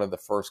Minnesota, one of the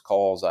first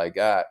calls I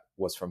got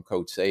was from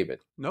Coach Saban.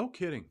 No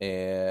kidding.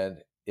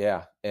 And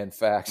yeah, in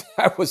fact,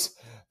 I was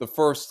the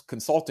first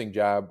consulting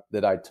job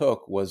that I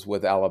took was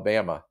with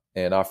Alabama,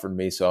 and offered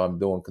me. So I'm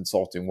doing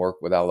consulting work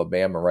with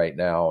Alabama right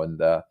now. And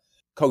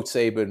Coach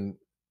Saban,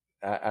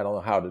 I don't know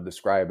how to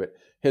describe it.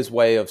 His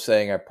way of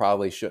saying I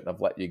probably shouldn't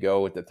have let you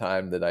go at the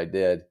time that I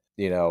did,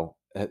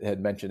 had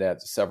mentioned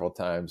that several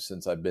times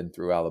since I've been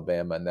through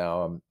Alabama. And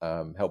now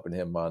I'm helping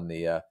him on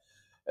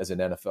as an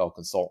NFL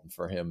consultant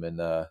for him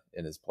and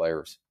his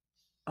players.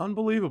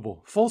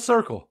 Unbelievable. Full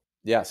circle.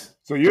 Yes.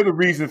 So you're the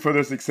reason for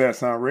the success,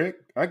 huh, Rick?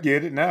 I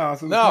get it now.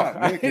 So no,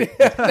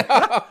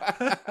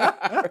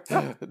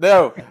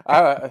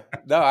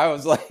 I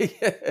was like,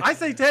 I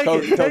say take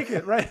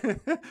it, right?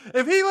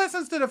 If he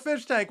listens to the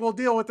fish tank, we'll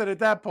deal with it at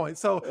that point.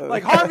 So,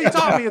 like Harvey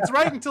taught me, it's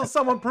right until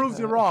someone proves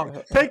you wrong.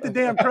 Take the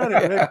damn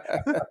credit, Rick.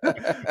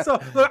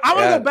 So, look, I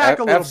want to go back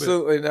a little bit.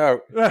 Absolutely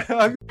no.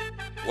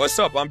 What's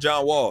up? I'm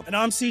John Wall. And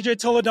I'm CJ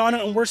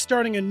Toledano, and we're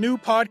starting a new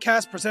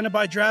podcast presented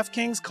by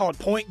DraftKings called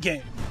Point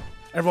Game.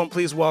 Everyone,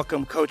 please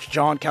welcome Coach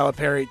John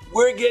Calipari.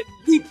 We're getting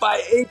beat by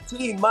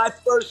 18. My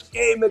first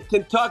game in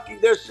Kentucky,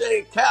 they're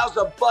saying Cal's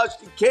a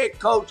bust. He can't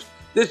coach.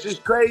 This is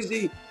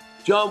crazy.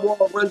 John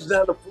Wall runs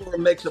down the floor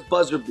and makes a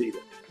buzzer beater.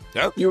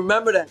 Yep. You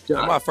remember that, John?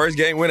 That's my first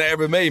game win I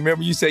ever made.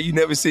 Remember you said you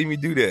never see me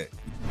do that.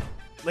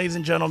 Ladies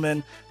and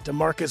gentlemen,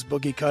 DeMarcus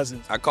Boogie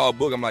Cousins. I called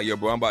Boog. I'm like, yo,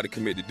 bro, I'm about to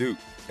commit to Duke.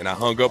 And I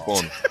hung up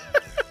on him.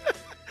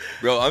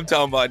 Bro, I'm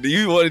talking about, do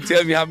you want to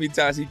tell me how many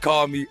times he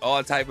called me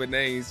all type of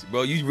names?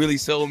 Bro, you really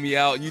sold me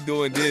out. You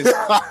doing this.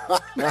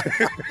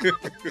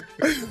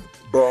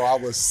 Bro, I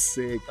was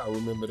sick. I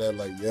remember that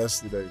like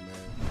yesterday,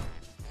 man.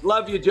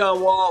 Love you,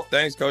 John Wall.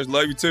 Thanks, Coach.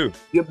 Love you, too.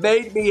 You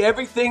made me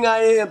everything I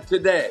am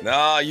today.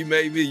 Nah, you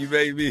made me. You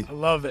made me. I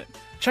love it.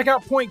 Check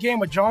out Point Game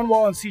with John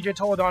Wall and CJ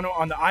Toledano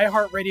on the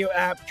iHeartRadio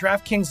app,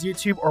 DraftKings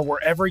YouTube, or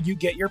wherever you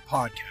get your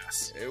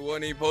podcasts. It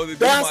wasn't even supposed to be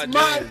That's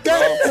my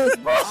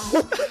game, bro.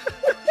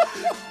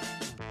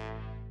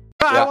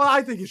 Yeah. Well,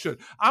 I think you should.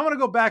 I want to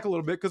go back a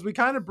little bit because we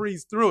kind of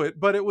breezed through it,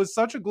 but it was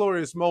such a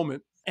glorious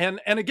moment. And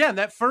again,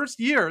 that first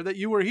year that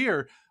you were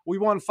here, we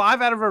won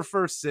 5 out of our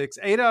first 6,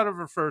 8 out of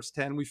our first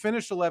 10. We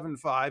finished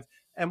 11-5,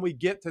 and we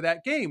get to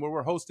that game where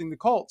we're hosting the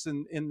Colts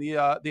in the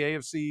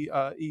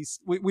AFC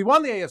East. We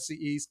won the AFC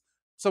East,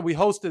 so we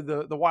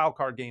hosted the wild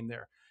card game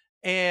there.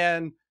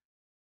 And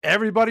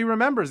everybody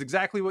remembers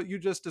exactly what you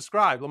just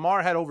described.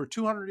 Lamar had over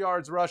 200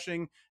 yards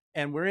rushing,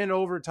 and we're in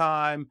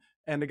overtime,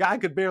 and the guy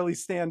could barely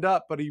stand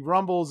up, but he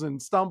rumbles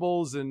and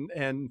stumbles,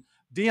 and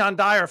Deion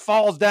Dyer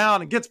falls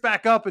down and gets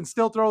back up and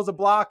still throws a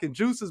block, and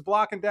Juice is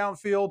blocking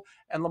downfield,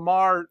 and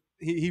Lamar,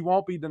 he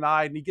won't be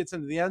denied, and he gets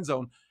into the end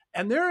zone.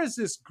 And there is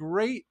this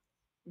great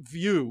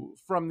view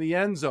from the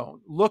end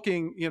zone,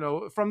 looking,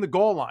 from the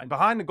goal line,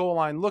 behind the goal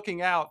line,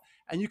 looking out,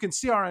 and you can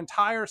see our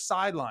entire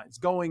sidelines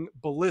going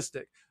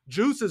ballistic.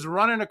 Juice is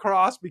running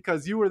across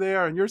because you were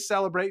there and you're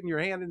celebrating, your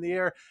hand in the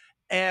air.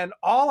 And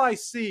all I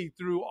see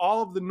through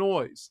all of the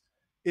noise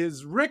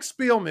is Rick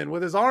Spielman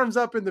with his arms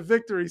up in the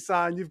victory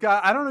sign. You've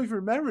got, I don't know if you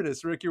remember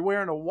this, Rick, you're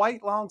wearing a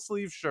white long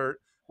sleeve shirt.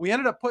 We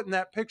ended up putting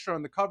that picture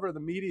on the cover of the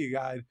media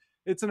guide.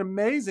 It's an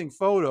amazing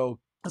photo.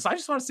 So I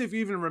just want to see if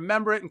you even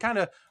remember it and kind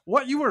of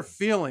what you were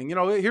feeling.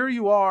 Here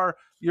you are,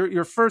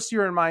 your first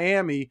year in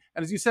Miami,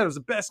 and as you said, it was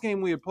the best game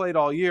we had played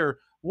all year.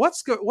 What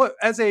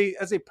as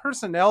a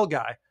personnel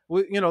guy,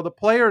 the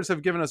players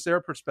have given us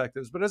their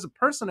perspectives, but as a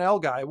personnel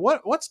guy,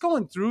 what's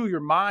going through your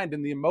mind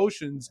and the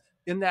emotions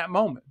in that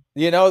moment?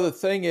 The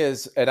thing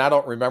is, and I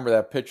don't remember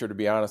that picture, to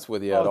be honest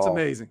with you at all. It's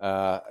amazing.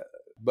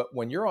 But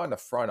when you're on the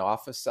front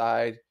office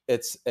side,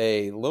 it's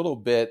a little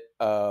bit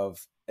of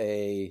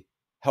a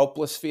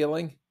helpless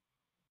feeling.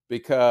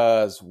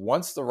 Because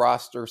once the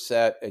roster's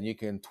set, and you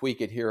can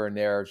tweak it here and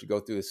there as you go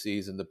through the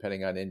season,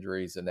 depending on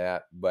injuries and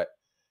that, but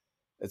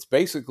it's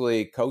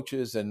basically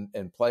coaches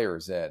and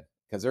players in,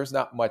 because there's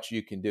not much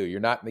you can do. You're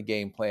not in the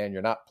game plan.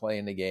 You're not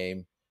playing the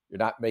game. You're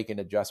not making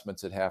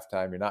adjustments at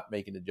halftime. You're not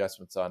making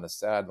adjustments on the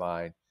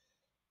sideline.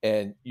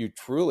 And you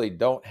truly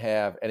don't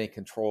have any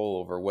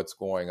control over what's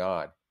going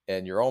on.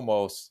 And you're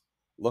almost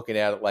looking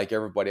at it like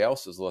everybody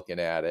else is looking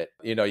at it.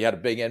 You had a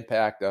big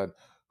impact on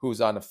who's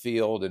on the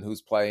field and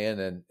who's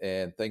playing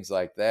and things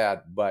like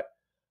that. But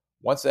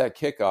once that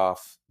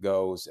kickoff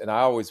goes, and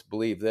I always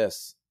believe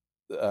this,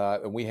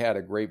 and we had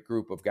a great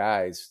group of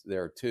guys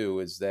there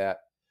too, is that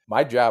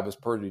my job is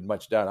pretty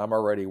much done. I'm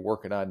already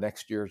working on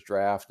next year's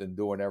draft and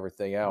doing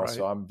everything else. Right.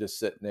 So I'm just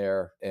sitting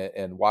there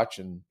and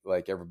watching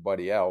like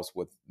everybody else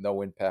with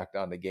no impact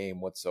on the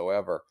game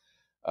whatsoever.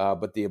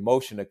 But the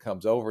emotion that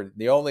comes over,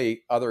 the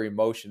only other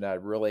emotion I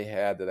really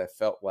had that I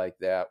felt like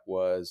that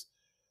was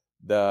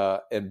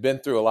and been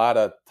through a lot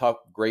of tough,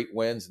 great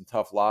wins and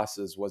tough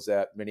losses, was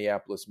that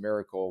Minneapolis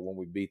Miracle when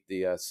we beat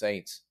the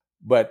Saints.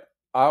 But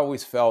I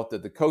always felt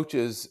that the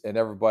coaches and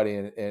everybody,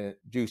 and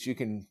Juice, you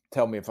can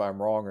tell me if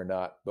I'm wrong or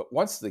not, but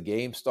once the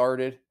game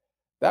started,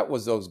 that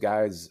was those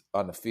guys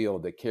on the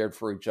field that cared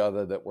for each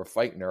other, that were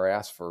fighting their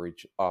ass for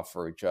each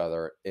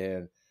other.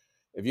 And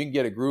if you can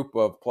get a group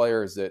of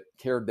players that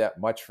cared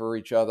that much for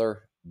each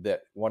other,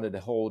 that wanted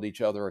to hold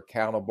each other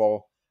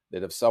accountable,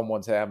 that if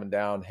someone's having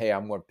down, hey,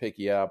 I'm going to pick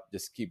you up,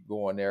 just keep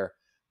going there.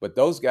 But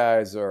those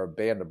guys are a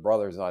band of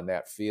brothers on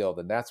that field.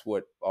 And that's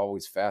what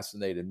always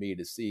fascinated me,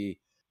 to see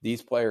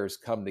these players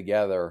come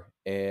together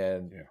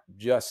and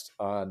just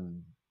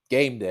on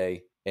game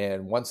day.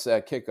 And once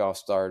that kickoff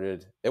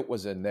started, it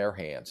was in their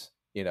hands.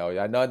 I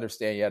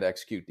understand you had to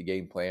execute the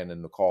game plan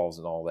and the calls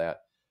and all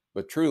that,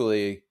 but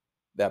truly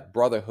that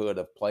brotherhood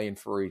of playing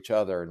for each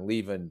other and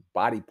leaving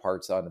body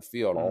parts on the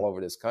field all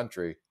over this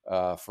country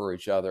for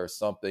each other is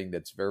something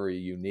that's very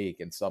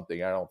unique, and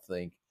something I don't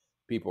think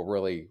people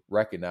really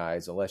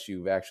recognize unless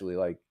you've actually,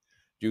 like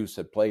Juice,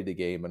 had played the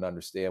game and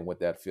understand what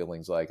that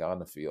feeling's like on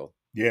the field.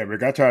 Yeah,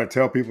 Rick, I try to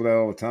tell people that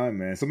all the time,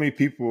 man. So many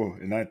people,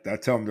 and I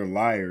tell them they're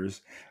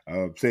liars,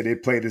 say they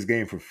play this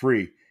game for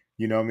free.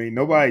 You know what I mean?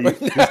 Nobody,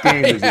 this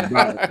game is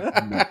about,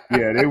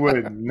 they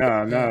wouldn't, no.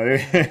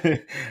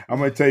 I'm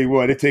going to tell you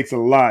what, it takes a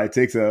lot. It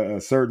takes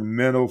a certain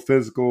mental,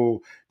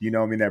 physical,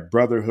 that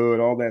brotherhood,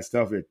 all that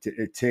stuff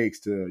it takes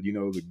to,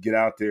 to get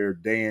out there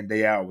day in,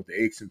 day out with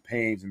the aches and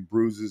pains and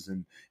bruises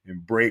and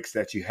breaks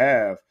that you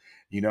have.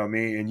 You know what I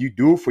mean? And you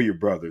do it for your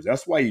brothers.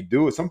 That's why you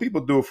do it. Some people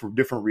do it for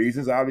different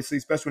reasons, obviously,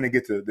 especially when they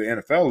get to the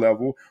NFL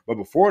level. But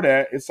before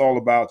that, it's all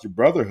about your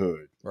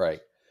brotherhood. Right.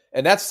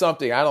 And that's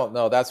something, I don't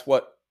know, that's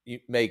what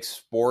makes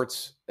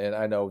sports, and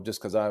I know just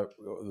because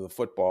the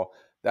football,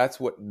 that's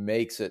what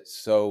makes it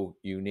so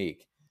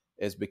unique,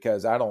 is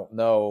because I don't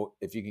know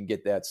if you can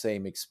get that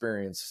same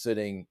experience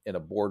sitting in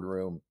a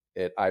boardroom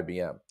at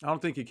IBM. I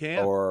don't think you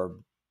can. Or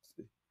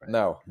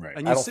no, right.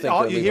 And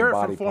you hear it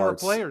from former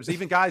players,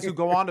 even guys who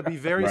go on to be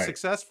very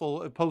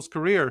successful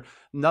post-career.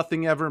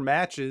 Nothing ever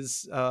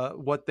matches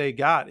what they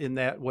got in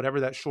that, whatever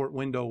that short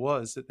window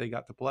was that they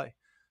got to play.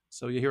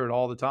 So you hear it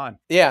all the time.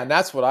 Yeah, and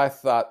that's what I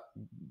thought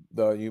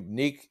the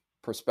unique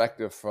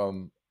perspective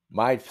from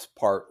my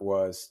part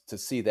was, to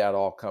see that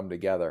all come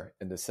together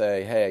and to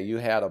say, hey, you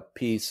had a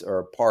piece or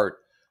a part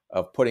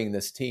of putting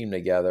this team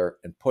together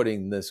and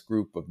putting this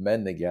group of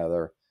men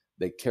together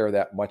that care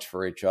that much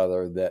for each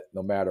other, that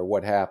no matter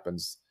what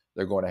happens,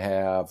 they're going to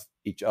have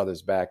each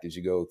other's back as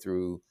you go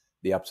through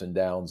the ups and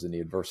downs and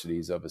the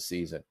adversities of a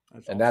season.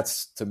 That's awesome.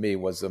 That's, to me,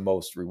 was the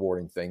most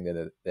rewarding thing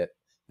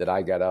that that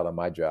I got out of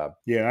my job.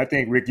 Yeah, I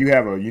think, Rick, you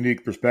have a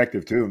unique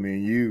perspective too. I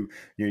mean, you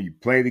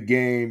play the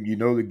game, you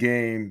know the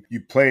game.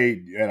 You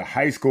played at a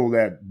high school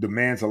that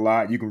demands a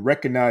lot. You can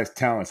recognize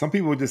talent. Some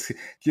people just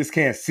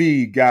can't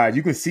see guys.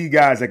 You can see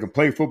guys that can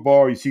play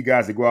football. You see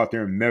guys that go out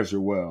there and measure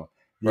well.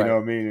 You know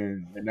what I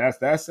mean? And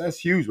that's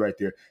huge right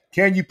there.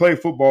 Can you play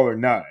football or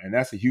not? And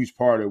that's a huge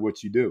part of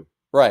what you do.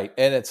 Right.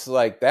 And it's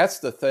like, that's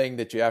the thing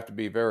that you have to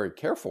be very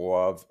careful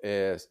of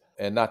is,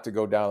 and not to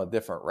go down a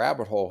different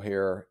rabbit hole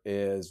here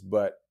is,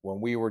 but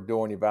when we were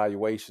doing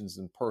evaluations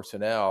in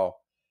personnel,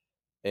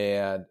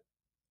 and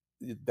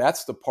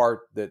that's the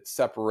part that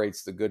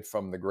separates the good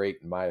from the great,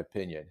 in my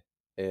opinion,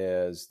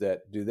 is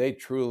that do they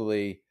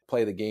truly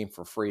play the game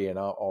for free and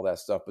all that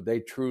stuff, but they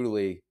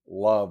truly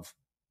love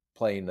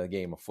playing the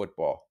game of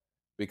football.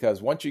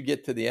 Because once you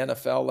get to the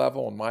NFL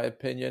level, in my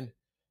opinion,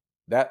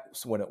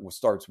 that's when it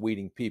starts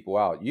weeding people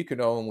out. You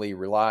can only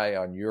rely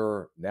on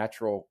your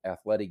natural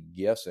athletic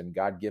gifts and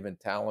God-given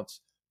talents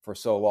for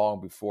so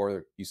long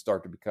before you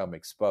start to become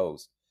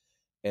exposed.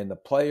 And the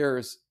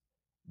players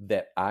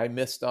that I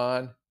missed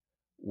on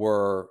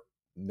were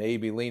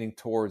maybe leaning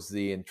towards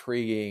the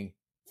intriguing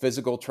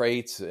physical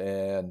traits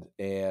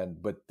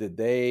but did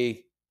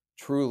they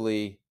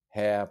truly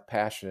have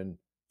passion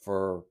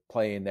for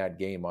playing that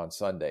game on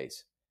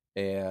Sundays?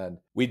 And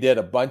we did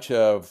a bunch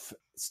of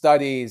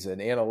studies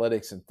and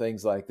analytics and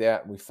things like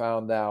that. And we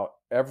found out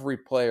every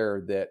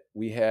player that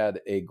we had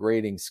a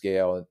grading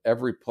scale, and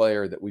every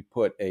player that we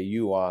put a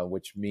U on,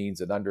 which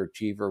means an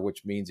underachiever,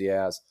 which means he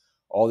has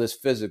all this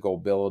physical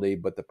ability,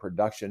 but the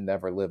production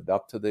never lived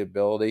up to the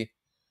ability.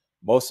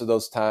 Most of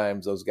those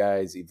times, those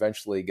guys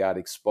eventually got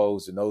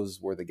exposed, and those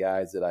were the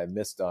guys that I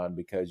missed on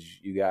because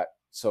you got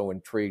so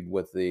intrigued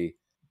with the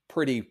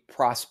pretty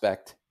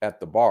prospect at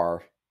the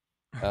bar.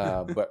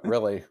 But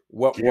really,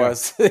 what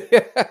was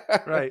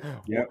right?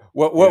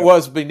 What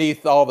was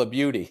beneath all the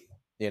beauty,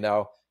 and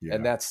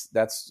that's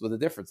the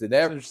difference. It's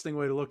an interesting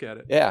way to look at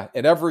it. Yeah,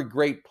 and every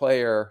great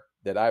player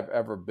that I've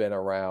ever been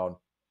around,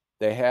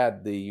 they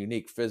had the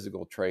unique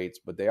physical traits,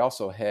 but they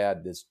also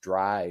had this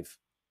drive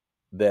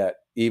that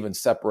even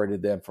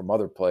separated them from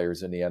other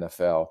players in the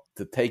NFL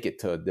to take it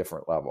to a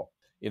different level.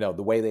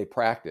 The way they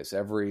practice.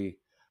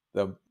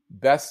 The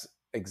best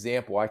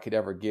example I could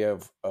ever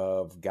give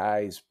of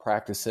guys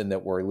practicing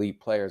that were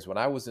elite players, when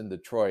I was in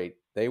Detroit,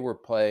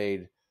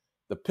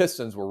 the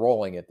Pistons were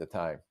rolling at the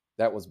time.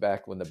 That was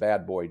back when the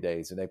bad boy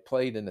days, and they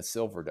played in the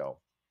Silverdome,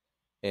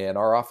 and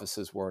our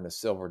offices were in the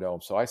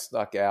Silverdome. So I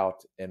snuck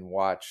out and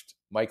watched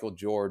Michael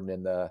Jordan,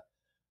 and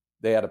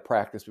they had a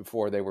practice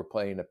before they were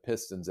playing the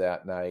Pistons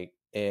that night.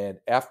 And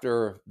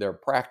after their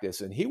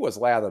practice, and he was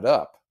lathered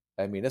up.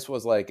 I mean, this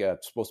was like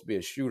supposed to be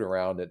a shoot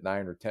around at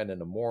 9 or 10 in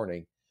the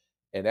morning.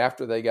 And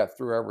after they got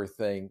through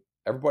everything,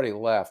 everybody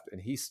left,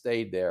 and he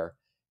stayed there,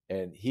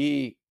 and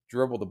he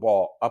dribbled the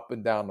ball up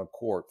and down the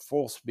court,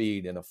 full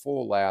speed in a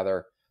full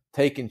lather,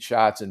 taking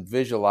shots and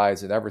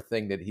visualizing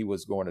everything that he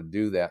was going to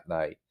do that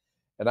night.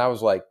 And I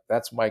was like,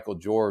 that's Michael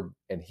Jordan,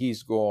 and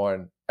he's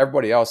going,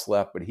 everybody else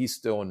left, but he's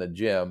still in the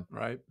gym,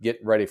 right,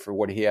 getting ready for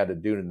what he had to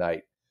do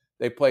tonight.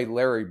 They played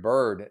Larry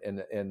Bird in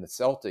the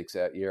Celtics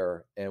that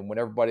year, and when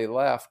everybody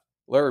left,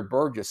 Larry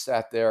Bird just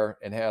sat there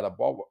and had a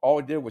ball. All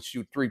he did was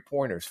shoot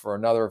 3-pointers for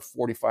another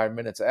 45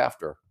 minutes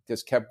after.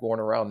 Just kept going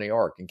around the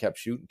arc and kept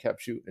shooting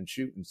and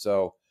shooting.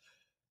 So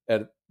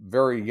at a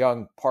very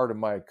young part of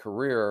my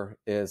career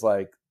is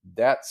like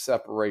that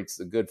separates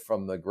the good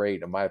from the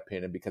great, in my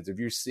opinion, because if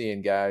you're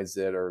seeing guys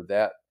that are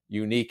that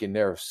unique in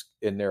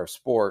their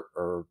sport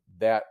or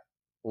that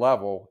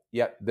level,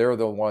 yet they're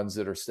the ones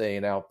that are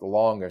staying out the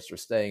longest or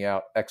staying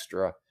out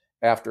extra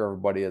after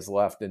everybody has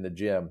left in the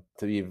gym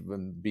to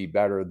even be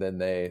better than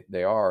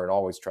they are and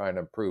always trying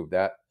to improve.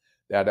 That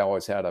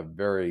always had a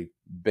very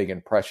big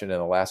impression and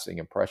a lasting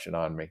impression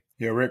on me.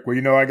 Yeah, Rick,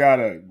 well, I got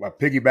to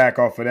piggyback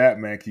off of that,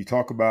 man. You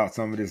talk about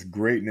some of this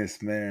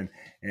greatness, man.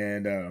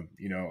 And,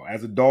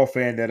 as a Dolphin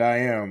fan that I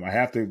am, I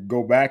have to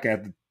go back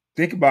and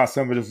think about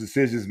some of those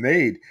decisions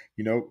made.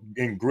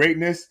 In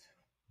greatness,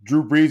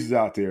 Drew Brees is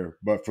out there.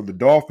 But for the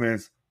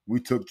Dolphins, we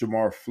took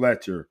Jamar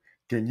Fletcher.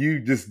 Can you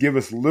just give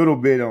us a little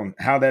bit on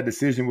how that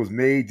decision was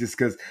made? Just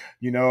because,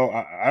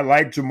 I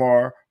like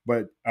Jamar,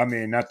 but I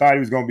mean, I thought he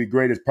was going to be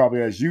great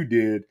as you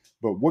did.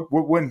 But what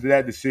went into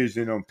that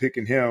decision on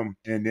picking him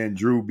and then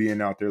Drew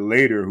being out there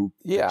later who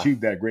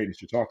achieved that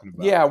greatness you're talking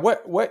about? Yeah,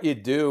 what you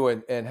do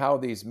and how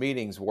these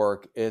meetings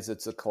work is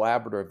it's a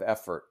collaborative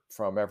effort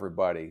from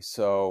everybody.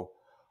 So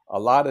a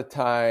lot of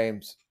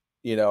times,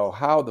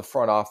 how the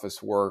front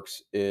office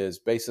works is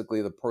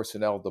basically the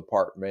personnel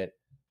department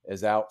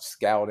is out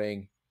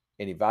scouting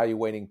and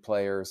evaluating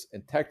players,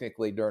 and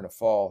technically during the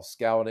fall,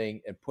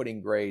 scouting and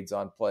putting grades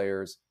on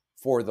players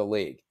for the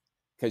league,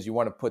 because you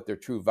want to put their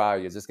true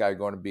value. Is this guy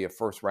going to be a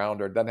first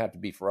rounder? It doesn't have to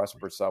be for us,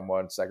 for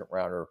someone, second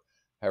rounder,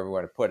 however you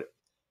want to put it.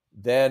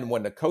 Then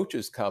when the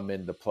coaches come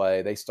into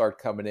play, they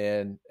start coming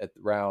in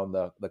around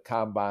the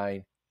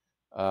combine.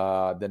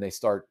 Then they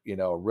start,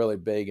 really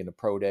big in the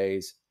pro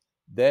days.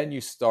 Then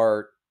you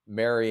start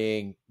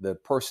marrying the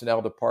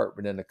personnel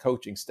department and the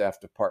coaching staff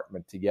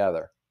department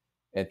together.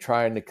 and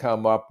trying to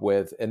come up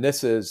with, and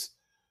this is,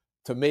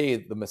 to me,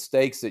 the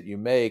mistakes that you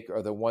make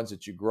are the ones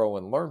that you grow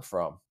and learn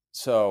from.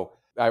 So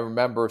I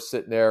remember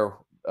sitting there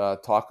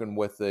talking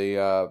with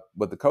the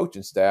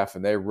coaching staff,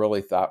 and they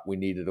really thought we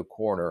needed a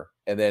corner.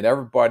 And then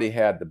everybody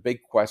had the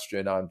big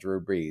question on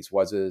Drew Brees: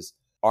 was his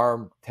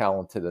arm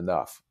talented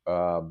enough?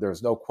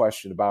 There's no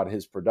question about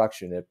his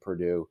production at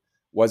Purdue.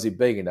 Was he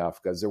big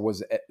enough? Because there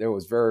was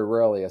very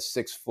rarely a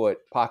 6-foot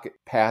pocket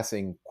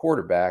passing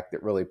quarterback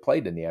that really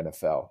played in the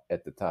NFL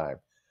at the time.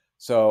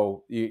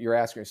 So you're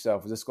asking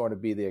yourself, is this going to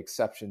be the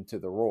exception to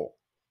the rule?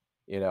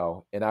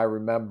 And I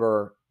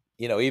remember,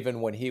 even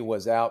when he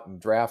was out and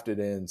drafted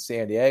in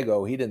San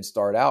Diego, he didn't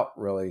start out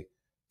really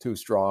too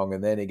strong.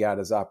 And then he got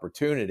his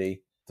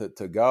opportunity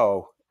to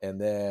go.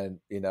 And then,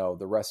 the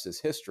rest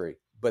is history.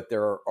 But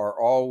there are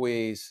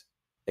always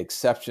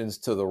exceptions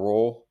to the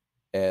rule.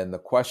 And the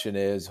question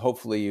is,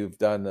 hopefully you've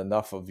done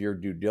enough of your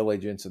due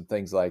diligence and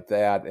things like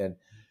that. And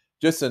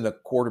just in the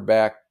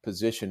quarterback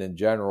position in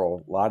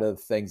general, a lot of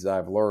the things that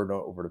I've learned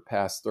over the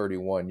past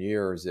 31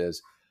 years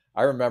is,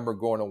 I remember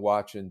going and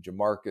watching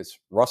Jamarcus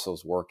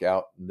Russell's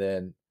workout, and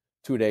then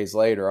 2 days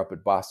later up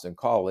at Boston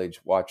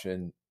College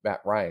watching Matt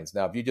Ryan's.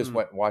 Now, if you just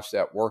went and watched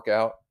that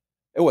workout,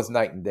 it was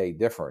night and day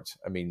difference.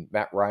 I mean,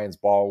 Matt Ryan's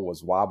ball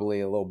was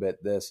wobbly a little bit,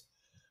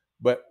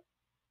 but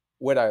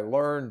what I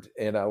learned,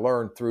 and I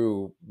learned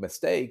through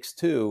mistakes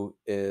too,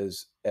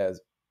 is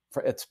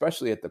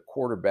especially at the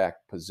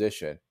quarterback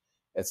position,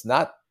 it's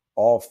not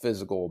all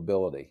physical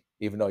ability,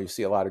 even though you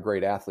see a lot of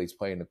great athletes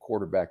playing the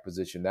quarterback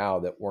position now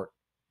that weren't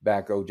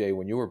back, OJ,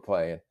 when you were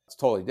playing. It's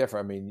totally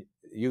different. I mean,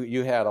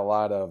 you had a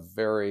lot of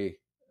very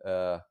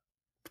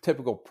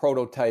typical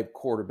prototype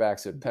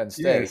quarterbacks at Penn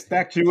State. Yeah,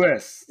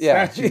 statuesque.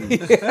 Yeah.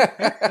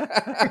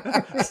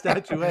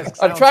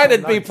 Statuesque. I'm trying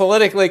to be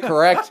politically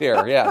correct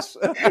here. Yes.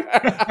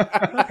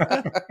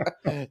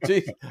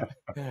 Gee,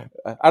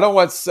 I don't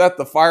want Seth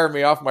to fire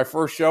me off my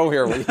first show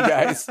here with you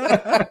guys.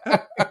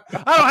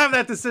 I don't have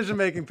that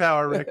decision-making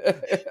power, Rick.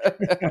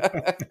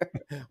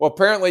 Well,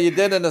 apparently you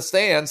did in the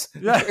stands to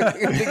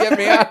get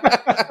me out.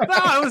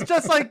 No, it was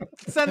just like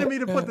sending me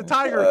to put the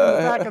tiger in the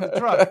back of the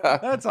truck.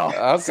 That's all.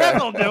 Okay.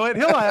 Seth will do it.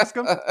 He'll ask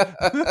him.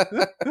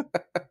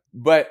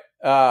 But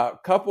a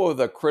couple of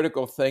the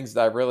critical things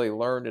that I really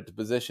learned at the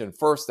position.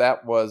 First,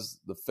 that was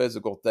the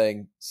physical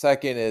thing.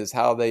 Second is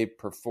how they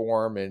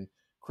perform in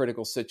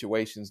critical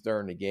situations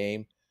during the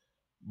game.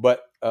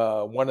 But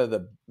one of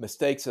the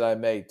mistakes that I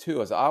made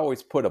too is I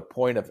always put a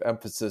point of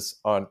emphasis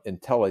on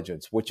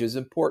intelligence, which is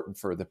important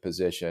for the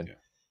position.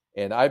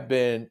 Yeah. And I've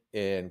been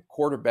in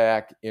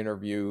quarterback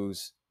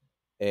interviews,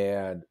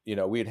 and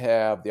we'd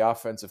have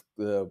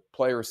the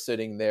players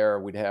sitting there.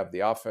 We'd have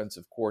the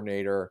offensive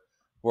coordinator,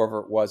 whoever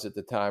it was at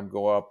the time,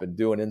 go up and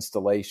do an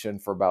installation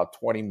for about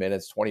 20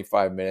 minutes,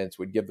 25 minutes.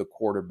 We'd give the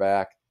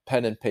quarterback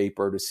pen and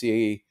paper to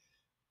see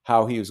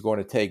how he was going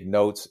to take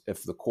notes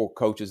if the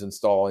coach is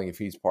installing, if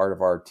he's part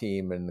of our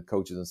team and the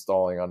coach is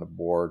installing on the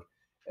board.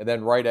 And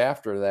then right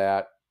after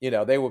that,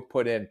 they would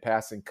put in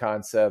passing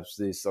concepts.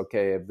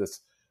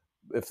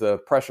 If the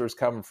pressure is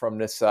coming from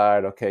this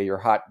side, okay, your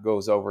hot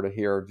goes over to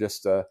here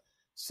just to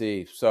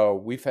see.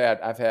 So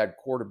I've had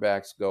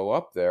quarterbacks go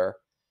up there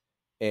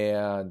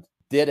and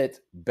did it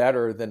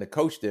better than the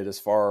coach did as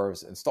far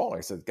as installing.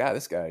 I said, God,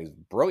 this guy is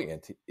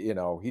brilliant.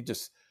 He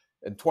just,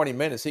 in 20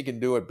 minutes, he can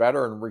do it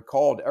better and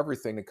recalled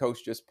everything the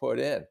coach just put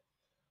in.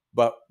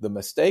 But the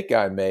mistake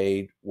I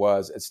made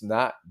was it's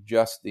not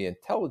just the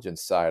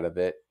intelligence side of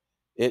it.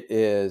 It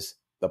is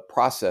the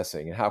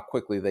processing and how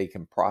quickly they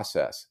can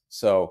process.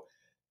 So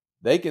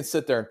they can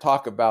sit there and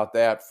talk about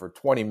that for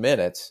 20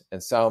 minutes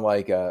and sound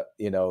like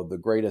the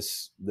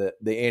greatest, the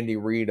Andy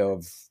Reid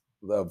of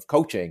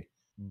coaching.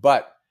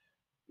 But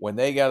when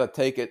they got to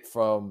take it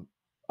from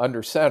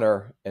under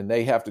center and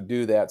they have to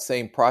do that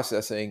same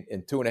processing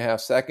in 2.5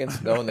 seconds,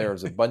 knowing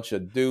there's a bunch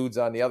of dudes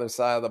on the other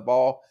side of the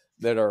ball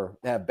that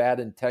have bad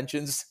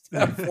intentions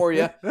for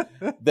you,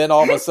 then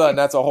all of a sudden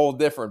that's a whole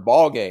different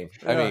ball game.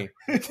 Yeah. I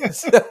mean,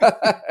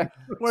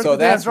 so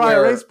that's dry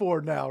erase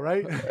board now,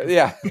 right?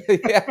 Yeah.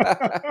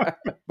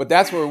 But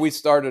that's where we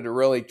started to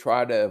really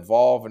try to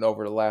evolve. And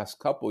over the last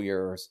couple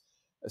years,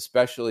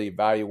 especially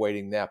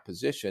evaluating that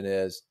position,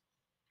 is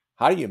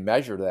how do you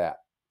measure that?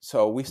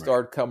 So we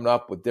started coming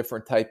up with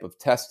different type of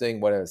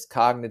testing, whether it's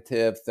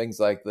cognitive, things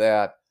like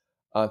that,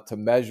 to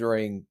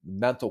measuring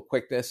mental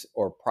quickness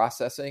or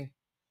processing,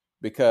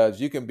 because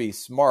you can be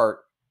smart,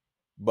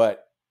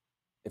 but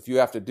if you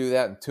have to do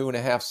that in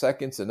 2.5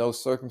 seconds in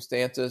those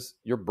circumstances,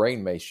 your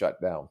brain may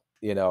shut down,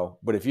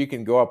 But if you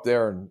can go up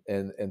there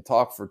and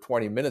talk for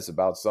 20 minutes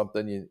about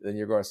something, then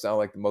you're going to sound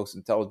like the most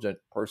intelligent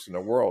person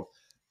in the world.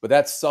 But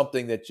that's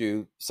something that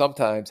you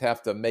sometimes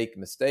have to make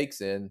mistakes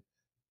in.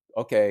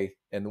 Okay,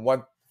 and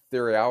one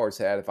theory I always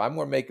had, if I'm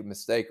going to make a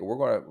mistake,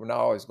 we're not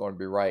always going to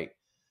be right.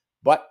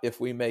 But if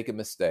we make a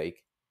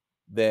mistake,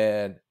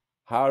 then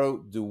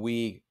how do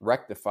we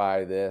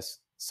rectify this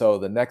so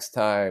the next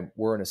time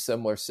we're in a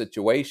similar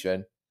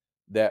situation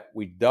that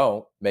we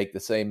don't make the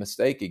same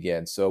mistake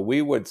again? So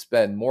we would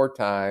spend more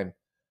time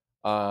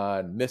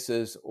on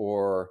misses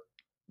or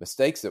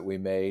mistakes that we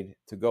made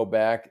to go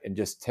back and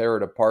just tear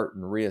it apart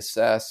and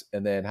reassess.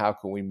 And then how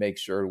can we make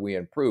sure we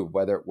improve,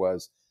 whether it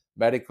was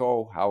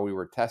medical, how we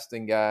were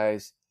testing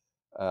guys,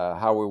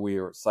 how we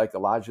were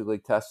psychologically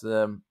testing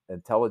them,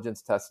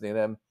 intelligence testing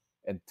them,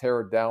 and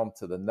tear it down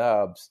to the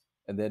nubs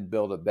and then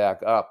build it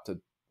back up.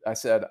 I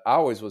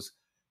always was,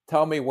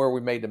 tell me where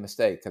we made the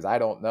mistake, because I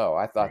don't know.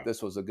 I thought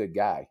this was a good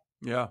guy.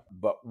 Yeah.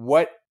 But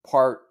what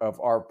part of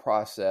our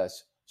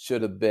process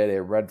should have been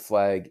a red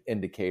flag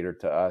indicator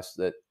to us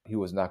that he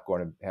was not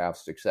going to have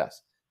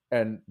success?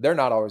 And they're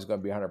not always going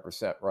to be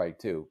 100% right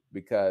too,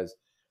 because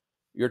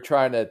you're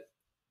trying to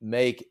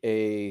make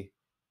a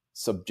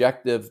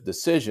subjective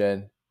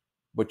decision,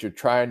 but you're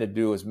trying to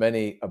do as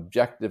many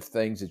objective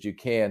things as you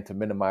can to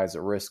minimize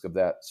the risk of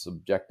that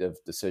subjective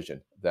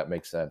decision. If that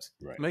makes sense.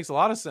 Right. Makes a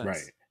lot of sense.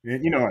 Right.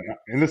 And,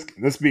 and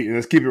let's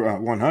keep it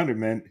 100,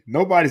 man.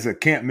 Nobody's a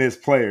can't miss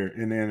player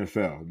in the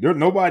NFL.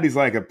 Nobody's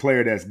like a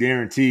player that's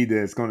guaranteed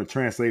that's going to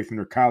translate from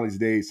their college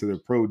days to their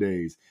pro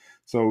days.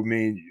 So, I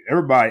mean,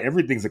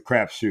 everything's a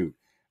crapshoot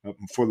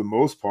for the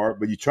most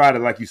part, but you try to,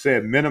 like you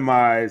said,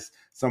 minimize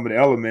some of the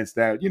elements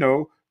that,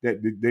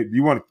 that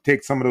you want to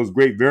take some of those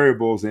great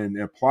variables and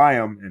apply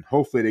them, and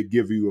hopefully they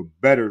give you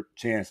a better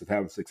chance of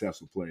having a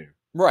successful player.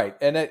 Right.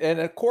 And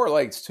it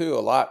correlates too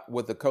a lot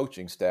with the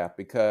coaching staff,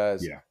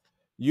 because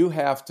you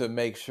have to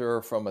make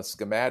sure from a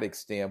schematic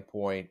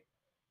standpoint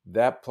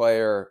that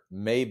player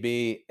may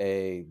be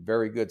a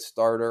very good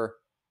starter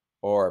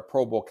or a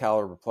Pro Bowl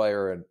caliber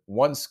player in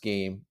one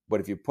scheme, but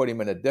if you put him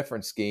in a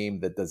different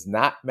scheme that does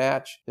not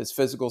match his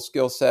physical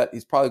skill set,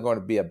 he's probably going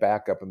to be a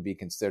backup and be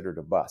considered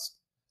a bust.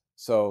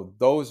 So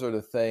those are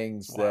the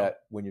things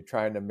that when you're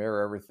trying to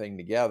mirror everything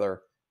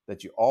together,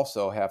 that you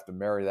also have to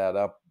marry that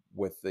up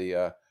with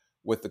the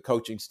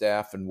coaching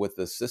staff and with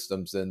the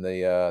systems in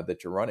the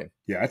that you're running.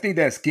 Yeah, I think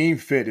that scheme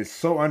fit is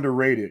so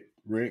underrated,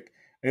 Rick.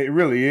 It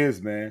really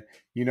is, man.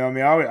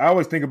 I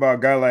always think about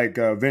a guy like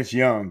Vince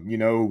Young,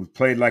 who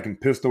played like in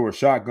pistol or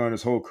shotgun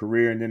his whole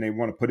career, and then they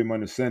want to put him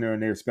under center,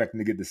 and they're expecting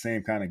to get the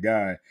same kind of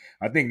guy.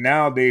 I think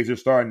nowadays they're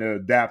starting to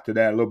adapt to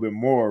that a little bit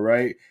more,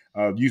 right?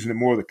 Using it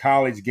more of the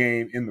college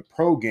game in the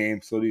pro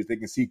game, so that they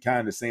can see kind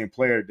of the same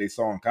player that they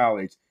saw in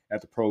college at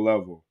the pro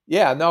level.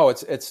 Yeah, no,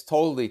 it's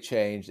totally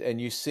changed,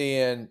 and you're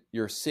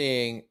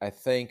seeing, I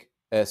think,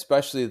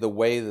 especially the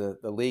way the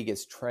league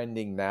is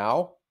trending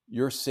now,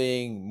 you're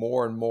seeing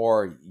more and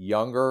more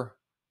younger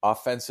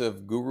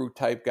offensive guru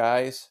type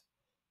guys,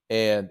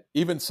 and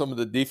even some of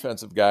the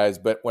defensive guys.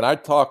 But when I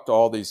talk to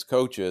all these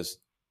coaches,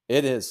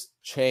 it has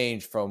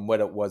changed from what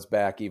it was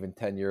back even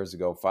 10 years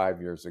ago,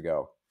 5 years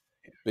ago,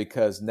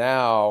 because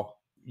now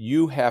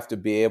you have to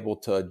be able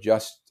to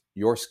adjust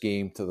your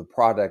scheme to the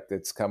product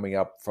that's coming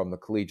up from the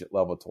collegiate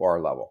level to our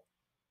level.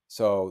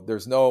 So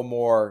there's no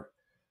more,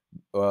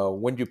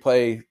 when you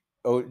play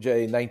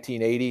OJ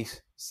 1980s,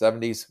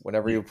 70s,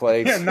 whenever you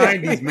played. Yeah,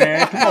 90s,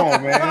 man. Come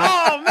on, man.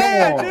 Oh,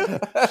 man,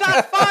 dude.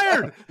 Shots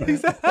fired.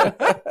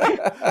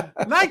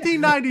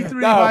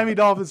 1993 Miami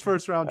Dolphins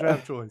first-round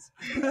draft choice.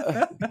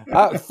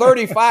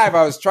 35,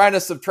 I was trying to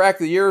subtract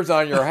the years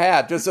on your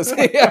hat just to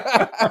see.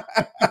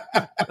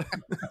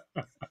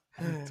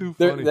 Too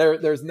funny.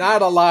 There's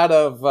not a lot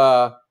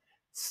of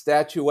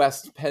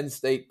statuesque Penn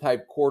State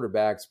type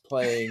quarterbacks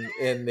playing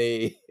in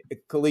the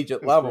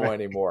collegiate level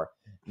anymore.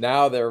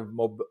 Now they're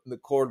the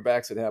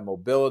quarterbacks that have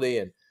mobility,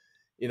 and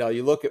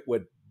you look at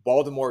what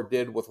Baltimore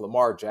did with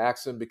Lamar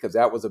Jackson, because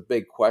that was a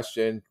big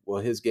question. Will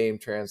his game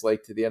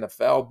translate to the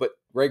NFL? But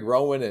Greg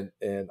Roman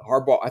and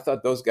Harbaugh, I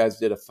thought those guys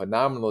did a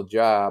phenomenal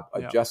job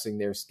adjusting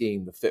their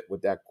scheme to fit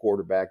what that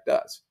quarterback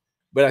does.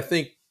 But I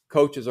think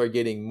coaches are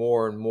getting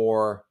more and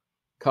more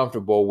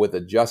comfortable with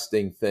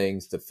adjusting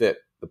things to fit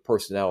the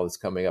personnel that's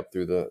coming up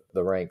through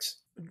the ranks.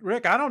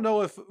 Rick, I don't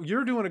know if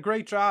you're doing a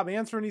great job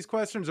answering these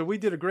questions or we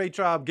did a great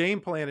job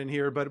game planning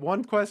here, but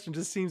one question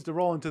just seems to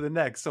roll into the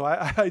next. So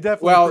I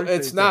definitely Well,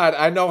 it's not.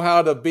 I know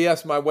how to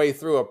BS my way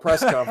through a press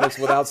conference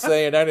without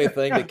saying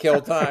anything to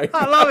kill time.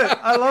 I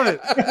love it.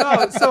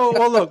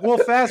 No, look, we'll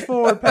fast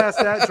forward past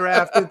that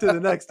draft into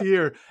the next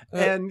year.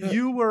 And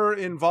you were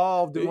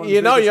involved in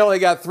you only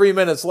got 3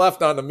 minutes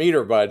left on the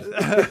meter, bud.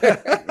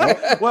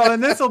 Well,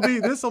 and this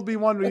will be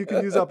one where you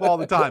can use up all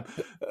the time.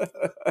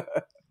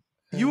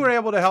 You were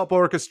able to help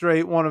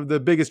orchestrate one of the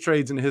biggest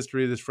trades in the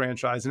history of this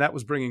franchise, and that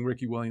was bringing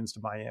Ricky Williams to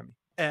Miami.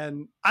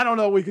 And I don't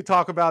know, we could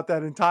talk about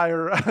that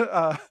entire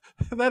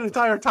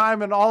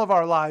time in all of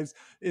our lives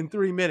in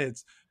 3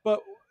 minutes. But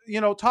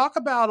talk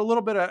about a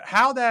little bit of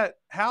how that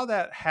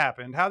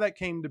happened, how that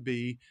came to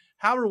be.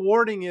 How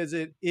rewarding is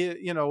it?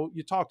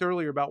 You talked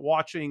earlier about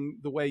watching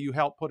the way you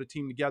help put a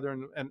team together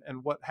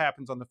and what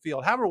happens on the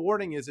field. How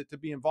rewarding is it to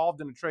be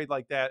involved in a trade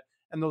like that?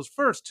 And those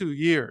first 2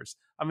 years,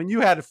 I mean,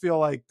 you had to feel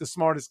like the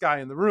smartest guy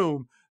in the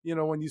room,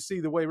 when you see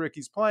the way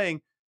Ricky's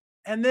playing.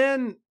 And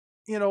then,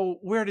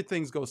 where did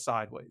things go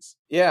sideways?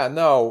 Yeah,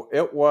 no,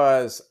 it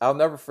was, I'll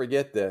never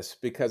forget this,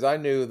 because I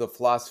knew the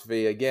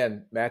philosophy,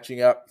 again,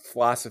 matching up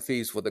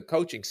philosophies with the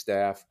coaching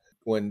staff.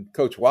 When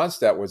Coach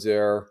Wannstedt was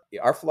there,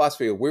 our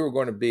philosophy, we were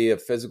going to be a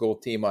physical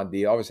team on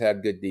D, always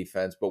had good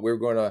defense, but we were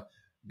going to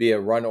be a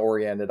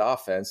run-oriented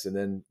offense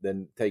and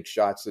then take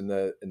shots in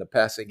the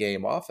passing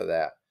game off of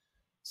that.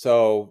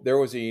 So there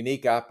was a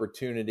unique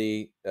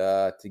opportunity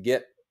to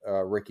get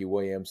Ricky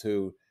Williams,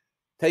 who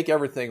take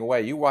everything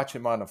away. You watch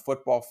him on a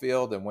football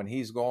field, and when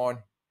he's gone,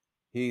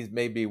 he's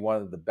maybe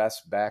one of the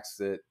best backs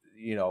that,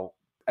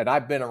 and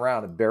I've been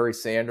around Barry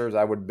Sanders.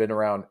 I would have been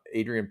around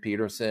Adrian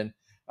Peterson.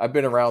 I've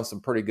been around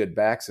some pretty good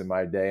backs in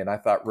my day, and I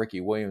thought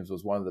Ricky Williams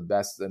was one of the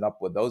best and up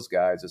with those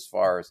guys as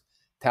far as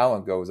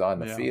talent goes on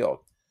the field.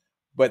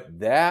 But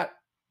that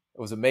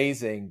was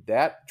amazing.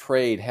 That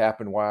trade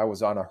happened while I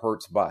was on a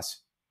Hertz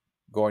bus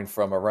going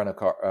from a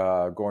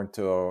rent-a-car,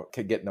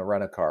 getting a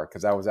rent-a-car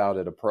because I was out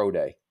at a pro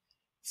day.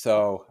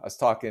 So I was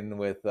talking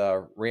with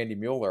Randy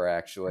Mueller,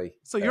 actually.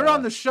 So you're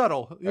on the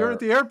shuttle. You're at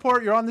the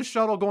airport. You're on the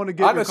shuttle going to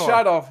get your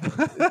car. On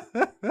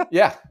the shuttle.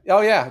 Yeah.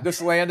 Oh, yeah.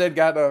 Just landed,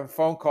 got a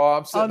phone call.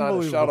 I'm sitting on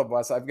the shuttle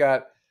bus. I've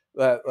got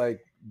like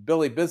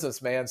Billy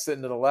Businessman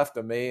sitting to the left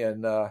of me,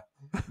 and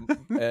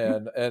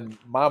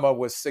Mama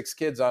with 6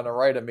 kids on the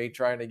right of me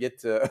trying to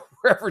get to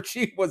wherever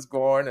she was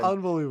going. And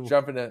unbelievable.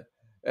 Jumping in.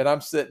 And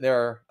I'm sitting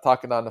there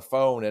talking on the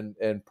phone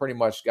and pretty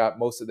much got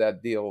most of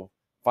that deal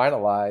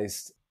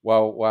finalized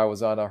while I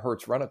was on a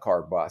Hertz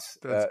rent-a-car bus.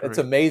 It's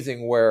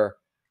amazing where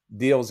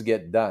deals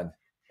get done.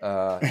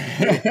 Phone's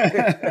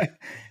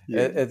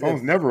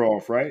never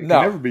off, right? It no,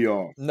 can never be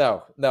off.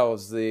 No. It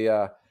was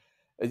the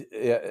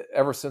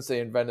ever since they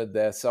invented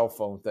that cell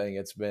phone thing,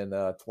 it's been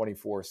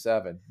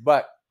 24/7.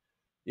 But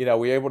we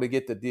were able to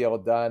get the deal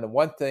done. And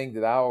one thing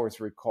that I always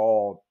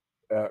recalled,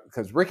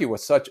 because Ricky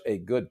was such a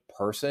good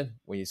person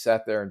when you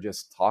sat there and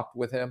just talked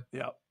with him.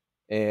 Yeah.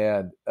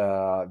 And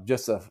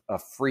just a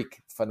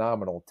freak,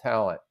 phenomenal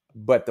talent.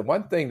 But the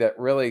one thing that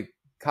really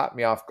caught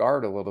me off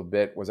guard a little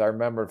bit was I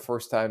remember the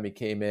first time he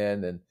came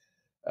in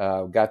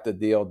and got the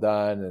deal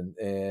done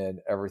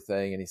and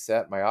everything. And he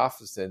sat in my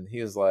office and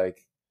he was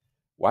like,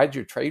 "Why'd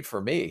you trade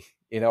for me?"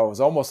 It was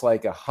almost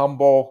like a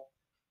humble,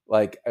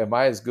 like, am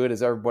I as good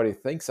as everybody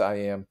thinks I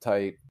am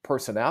type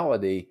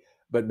personality.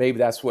 But maybe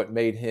that's what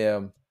made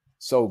him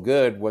so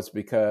good, was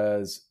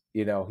because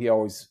he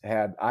always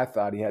had, I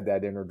thought he had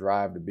that inner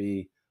drive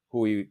to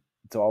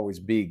always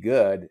be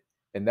good,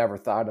 and never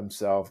thought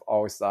himself,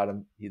 always thought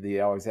he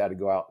always had to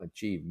go out and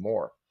achieve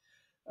more.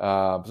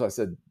 So I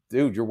said,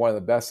 dude, you're one of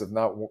the best, if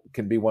not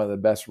can be one of the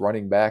best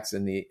running backs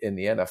in the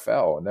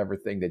NFL and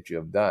everything that you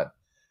have done.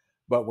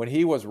 But when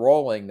he was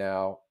rolling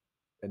now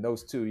in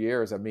those 2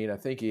 years, I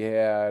think he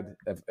had,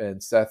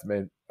 and Seth,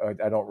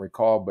 I don't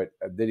recall, but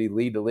did he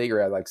lead the league or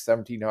had like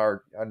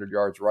 1,700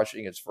 yards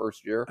rushing his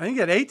first year? I think he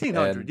had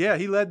 1,800. Yeah,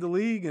 he led the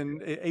league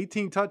and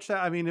 18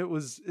 touchdowns. It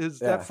was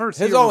that first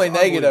year. His only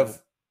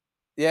negative,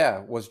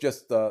 was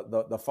just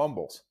the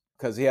fumbles,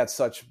 because he had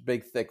such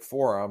big, thick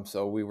forearms.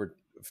 So we were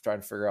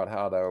trying to figure out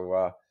how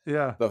to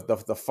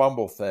the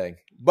fumble thing.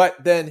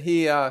 But then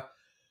he, I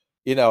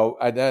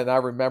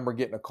remember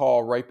getting a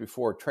call right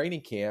before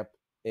training camp,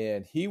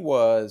 and he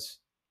was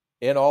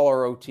in all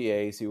our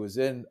OTAs. He was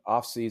in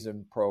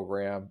off-season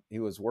program. He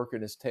was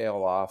working his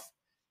tail off.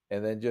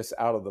 And then just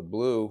out of the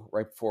blue,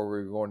 right before we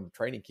were going to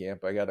training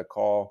camp, I got a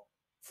call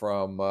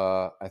from,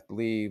 I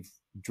believe,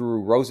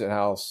 Drew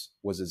Rosenhaus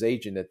was his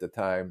agent at the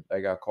time. I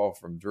got a call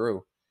from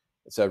Drew.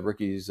 It said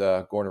Ricky's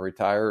going to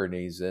retire, and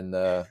he's in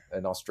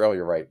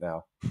Australia right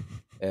now.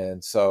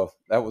 And so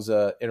that was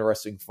an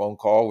interesting phone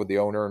call with the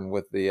owner and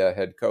with the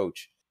head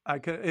coach.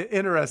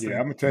 Interesting. Yeah,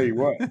 I'm gonna tell you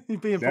what.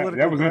 Being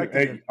politically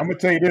correct. I'm gonna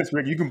tell you this,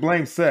 Rick. You can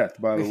blame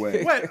Seth, by the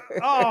way. Wait,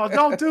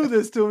 don't do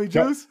this to me,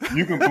 Juice.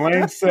 You can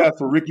blame Seth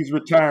for Ricky's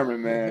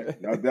retirement, man.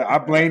 I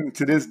blame him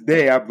to this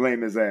day. I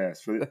blame his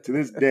ass to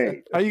this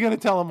day. Are you gonna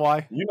tell him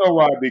why? You know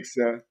why, Big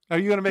Seth. Are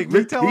you gonna make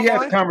me tell him why? He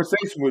had a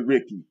conversation with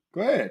Ricky.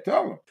 Go ahead,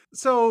 tell him.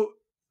 So,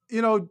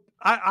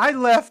 I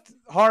left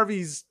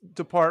Harvey's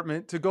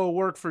department to go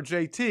work for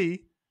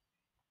JT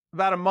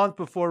about a month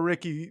before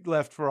Ricky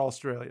left for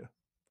Australia.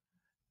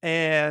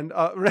 And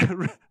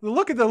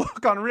look at the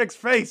look on Rick's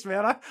face,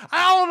 man.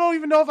 I don't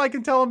even know if I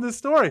can tell him this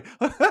story.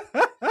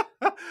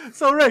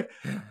 So, Rick,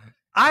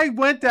 I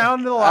went down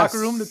to the locker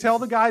room to tell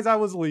the guys I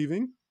was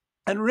leaving.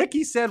 And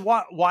Ricky said,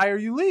 why are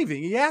you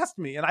leaving? He asked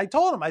me. And I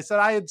told him, I said,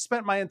 I had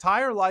spent my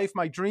entire life.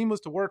 My dream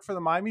was to work for the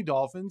Miami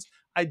Dolphins.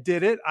 I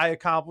did it. I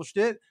accomplished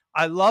it.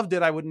 I loved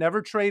it. I would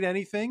never trade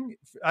anything.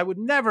 I would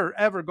never,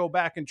 ever go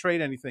back and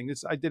trade anything.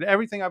 I did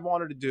everything I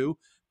wanted to do.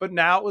 But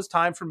now it was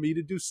time for me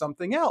to do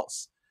something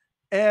else.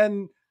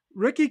 And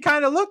Ricky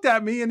kind of looked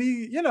at me and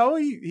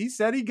he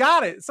said he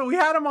got it. So we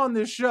had him on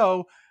this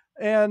show,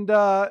 and,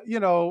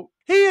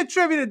 he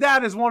attributed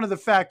that as one of the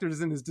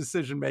factors in his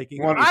decision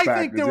making. I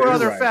think there were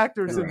other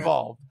factors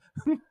involved.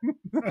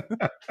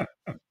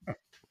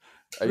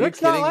 Are you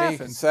kidding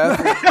me, Seth?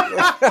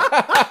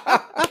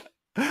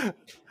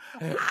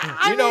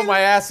 My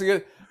ass.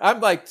 I'm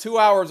like 2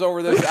 hours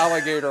over this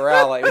alligator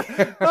alley.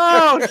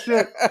 Oh,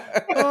 shit.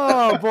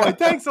 Oh, boy.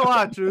 Thanks a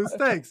lot, Juice.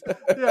 Thanks.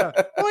 Yeah.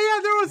 Well, yeah,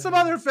 there were some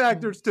other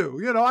factors,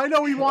 too. I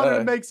know he wanted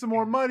to make some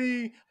more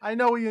money. I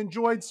know he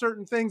enjoyed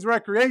certain things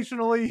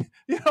recreationally.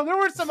 There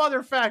were some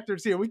other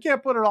factors here. We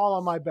can't put it all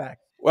on my back.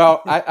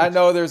 Well, I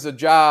know there's a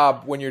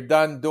job when you're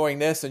done doing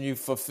this and you've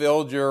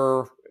fulfilled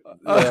your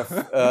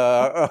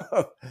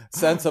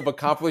sense of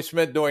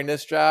accomplishment doing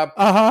this job.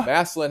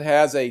 Maslin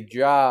has a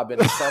job in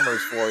the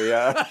summers for you.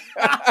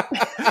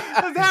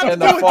 In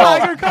the fall.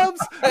 Tiger Cubs?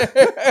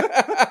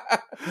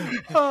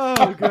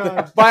 Oh,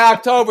 God. By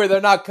October,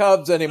 they're not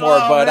Cubs anymore,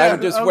 but man. I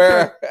would just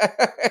wear.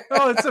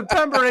 It's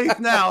September 8th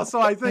now,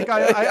 so I think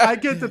I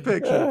get the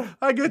picture.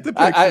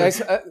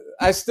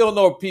 I still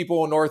know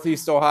people in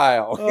Northeast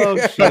Ohio. Oh,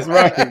 shit. That's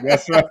right.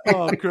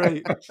 Oh,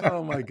 great.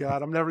 Oh, my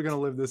God. I'm never going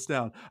to live this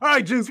down. All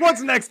right, Juice,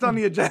 what's next on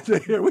the agenda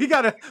here? We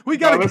gotta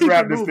let's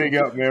wrap this thing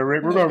up, man.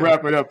 Rick, we're going to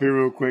wrap it up here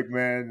real quick,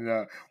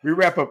 man. We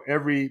wrap up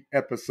every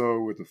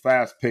episode with a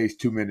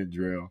fast-paced 2-minute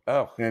drill.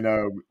 Oh.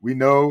 And we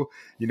know,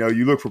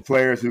 you look for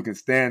players who can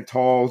stand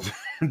tall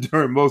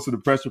during most of the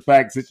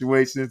pressure-packed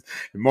situations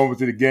and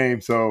moments of the game.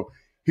 So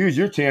here's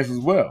your chance as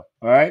well.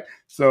 All right.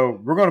 So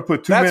we're going to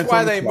put 2 minutes on the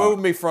clock. That's why they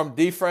moved me from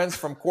defense,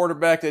 from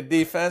quarterback to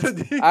defense.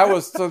 I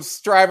was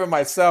striving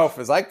myself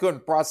as I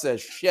couldn't process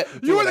shit.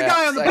 You were the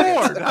guy on the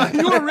board.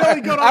 You were really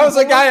good on the board. I was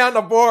a guy on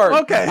the board.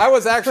 Okay. I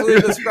was actually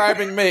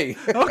describing me.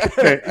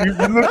 Okay.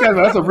 You look at it.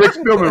 That's a Rick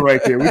Spielman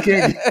right there. We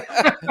can't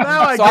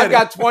I've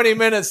got 20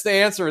 minutes to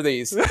answer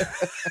these.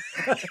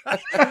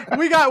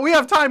 We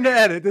have time to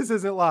edit. This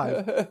isn't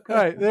live. All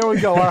right. There we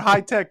go. Our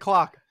high-tech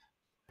clock.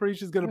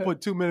 Preach going to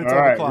put 2 minutes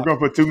on the clock. We're going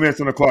to put 2 minutes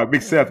on the clock.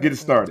 Big Seth, get it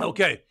started.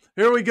 Okay,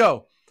 here we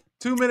go.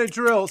 2-minute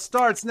drill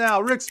starts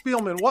now. Rick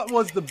Spielman, what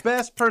was the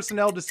best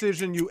personnel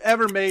decision you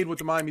ever made with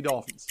the Miami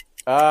Dolphins?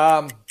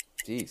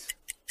 Geez.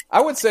 I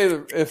would say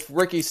if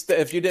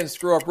you didn't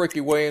screw up Ricky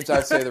Williams,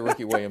 I'd say the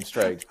Ricky Williams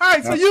trade. All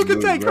right, so you can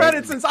take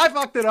credit since I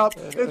fucked it up.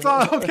 It's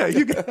all okay.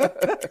 You can.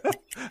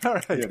 All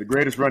right. Yeah, the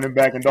greatest running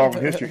back in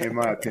Dolphin history, in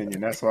my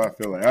opinion. That's how I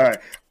feel like. All right,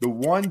 the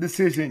one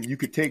decision you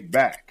could take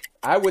back.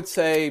 I would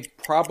say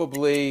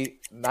probably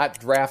not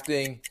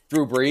drafting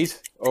Drew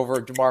Brees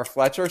over Jamar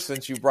Fletcher,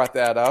 since you brought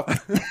that up.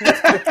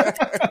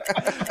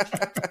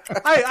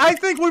 I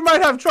think we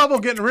might have trouble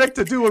getting Rick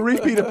to do a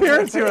repeat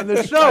appearance here on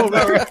this show.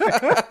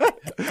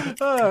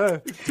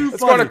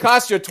 It's going to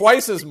cost you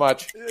twice as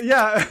much.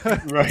 Yeah.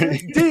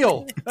 Right.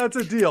 Deal. That's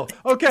a deal.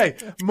 Okay.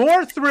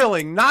 More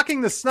thrilling,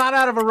 knocking the snot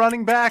out of a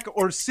running back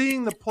or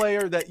seeing the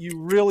player that you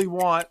really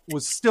want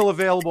was still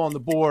available on the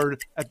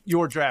board at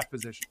your draft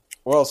position?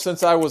 Well,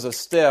 since I was a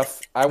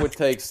stiff, I would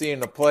take seeing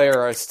the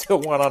player I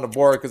still want on the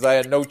board because I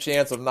had no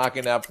chance of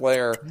knocking that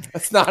player.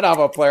 It's not of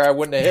a player. I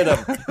wouldn't have hit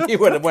him. He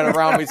would have went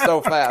around me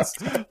so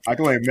fast. I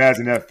can only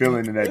imagine that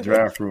feeling in that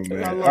draft room,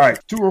 man. All right,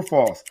 true or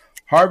false?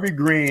 Harvey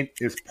Green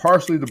is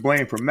partially to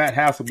blame for Matt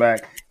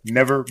Hasselbeck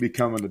never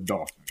becoming a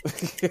Dolphin.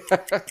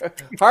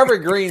 Harvey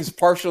Green's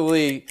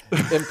partially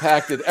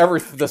impacted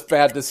this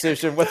bad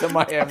decision with the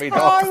Miami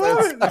Dolphins. I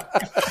love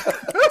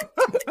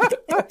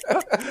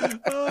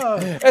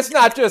it. It's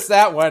not just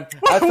that one.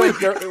 I think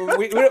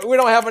we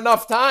don't have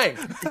enough time.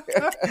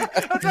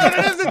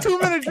 It is a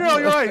 2-minute drill.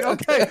 You're right.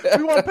 Okay,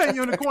 we won't paint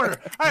you in the corner.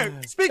 All right.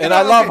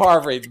 I love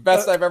Harvey.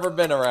 Best I've ever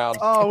been around.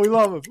 Oh, we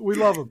love him. We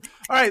love him.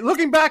 All right.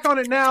 Looking back on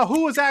it now,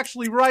 who was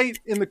actually right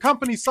in the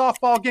company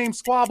softball game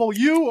squabble?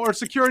 You or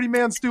security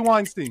man Stu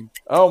Weinstein?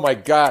 Oh my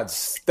God,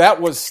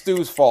 that was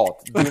Stu's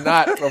fault. Do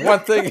not. One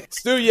thing,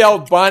 Stu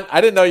yelled bunt.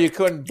 I didn't know you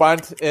couldn't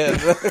bunt in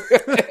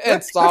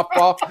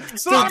softball.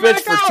 Stu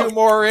bitched for 2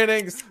 more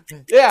innings.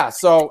 Yeah,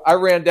 so I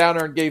ran down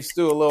there and gave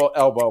Stu a little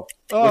elbow,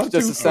 just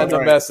to send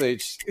a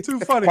message. Too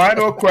funny.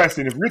 Final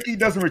question. If Ricky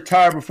doesn't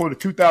retire before the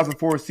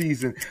 2004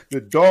 season,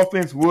 the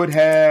Dolphins would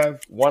have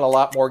won a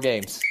lot more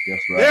games.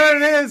 That's right. There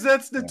it is.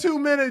 That's the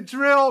 2-minute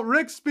drill.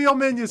 Rick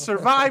Spielman, you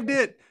survived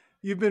it.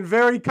 You've been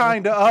very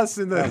kind to us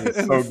in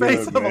the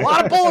face of a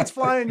lot of bullets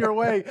flying your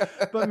way.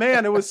 But,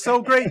 man, it was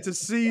so great to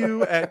see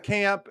you at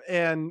camp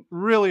and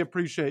really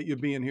appreciate you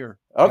being here.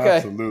 Okay.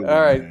 Absolutely. All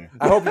right. Man.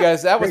 I hope you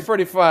guys, that was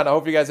pretty fun. I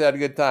hope you guys had a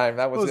good time.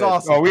 That was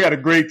awesome. Oh, we had a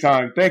great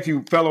time. Thank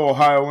you, fellow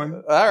Ohioan.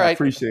 All right. I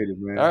appreciate it,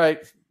 man. All right.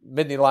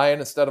 Midney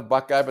Lion instead of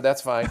Buckeye, but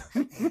that's fine.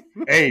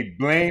 Hey,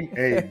 blame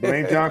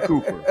John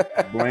Cooper.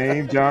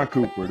 Blame John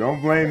Cooper. Don't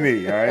blame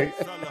me, all right?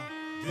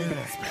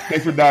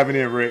 Thanks for diving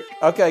in, Rick.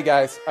 Okay,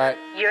 guys. All right.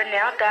 You're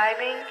now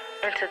diving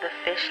into the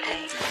fish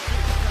tank.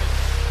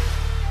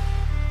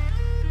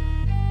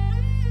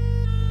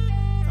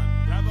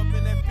 Dive up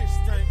in that fish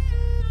tank.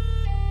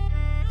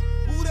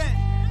 Who that?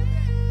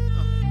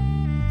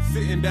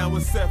 Sitting down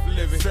with Seth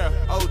Living,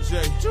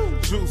 OJ,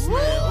 Juice Man.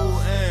 Ooh,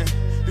 and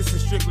this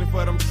is strictly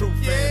for them true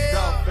fans,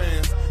 dog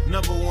fans.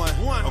 Number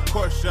one, of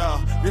course,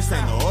 y'all. This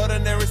ain't no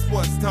ordinary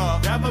sports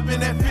talk. Dive up in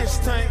that fish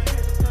tank.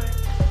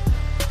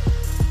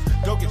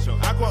 Go get your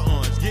aqua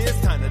orange. Yeah,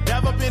 it's time to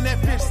dive up in that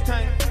fish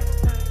tank.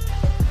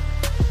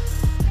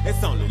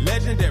 It's only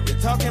legendary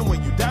talking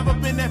when you dive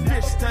up in that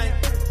fish tank.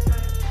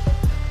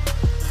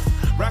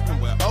 Rockin'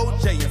 with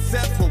OJ and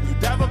Seth when we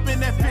dive up in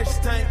that fish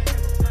tank.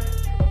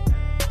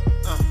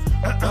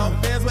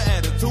 Fans with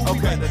attitude.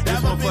 Okay,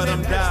 this one for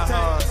them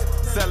diehards.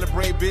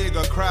 Celebrate big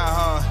or cry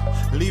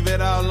hard. Leave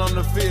it all on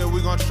the field,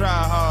 we gon' try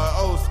hard.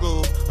 Old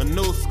school, a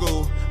new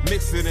school.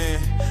 mix it in.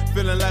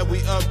 Feeling like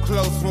we up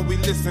close when we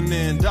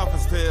listening.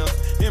 Dolphins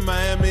tales, in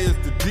Miami is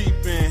the deep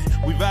end.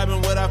 We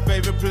vibing with our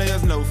favorite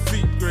players, no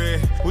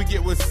secret. We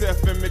get with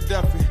Seth and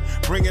McDuffie,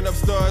 bringing up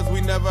stories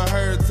we never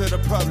heard to the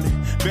public.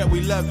 Bet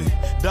we love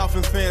it,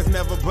 Dolphins fans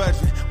never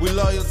budging. We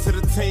loyal to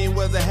the team,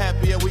 whether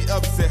happy or we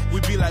upset.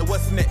 We be like,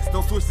 what's next?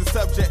 Don't switch the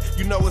subject,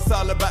 you know it's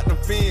all about them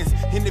fins.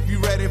 And if you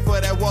ready for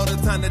that water,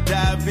 time to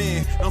dive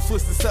in. Don't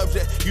switch the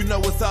subject, you know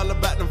it's all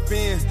about them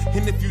fins.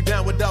 And if you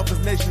down with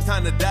Dolphins Nation,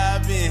 time to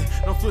dive in.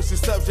 Don't switch the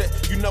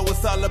subject, you know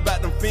it's all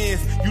about them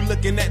fins. You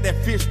looking at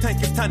that fish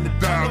tank, it's time to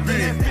dive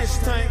in. That fish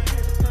tank.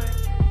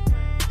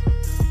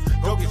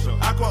 Go get your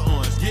aqua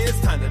orange, yeah, it's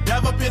time to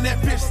dive up in that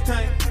fish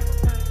tank.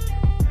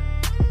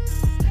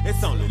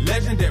 It's only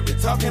legendary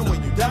talking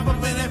when you dive up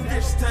in that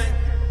fish tank.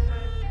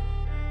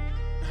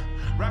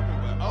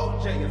 Rockin' with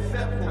OJ and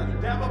Seth when you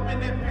dive up in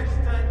that fish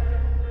tank.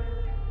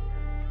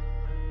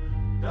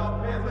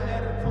 Dog fans for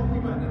attitude, we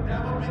about to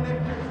dive up in that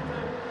fish tank.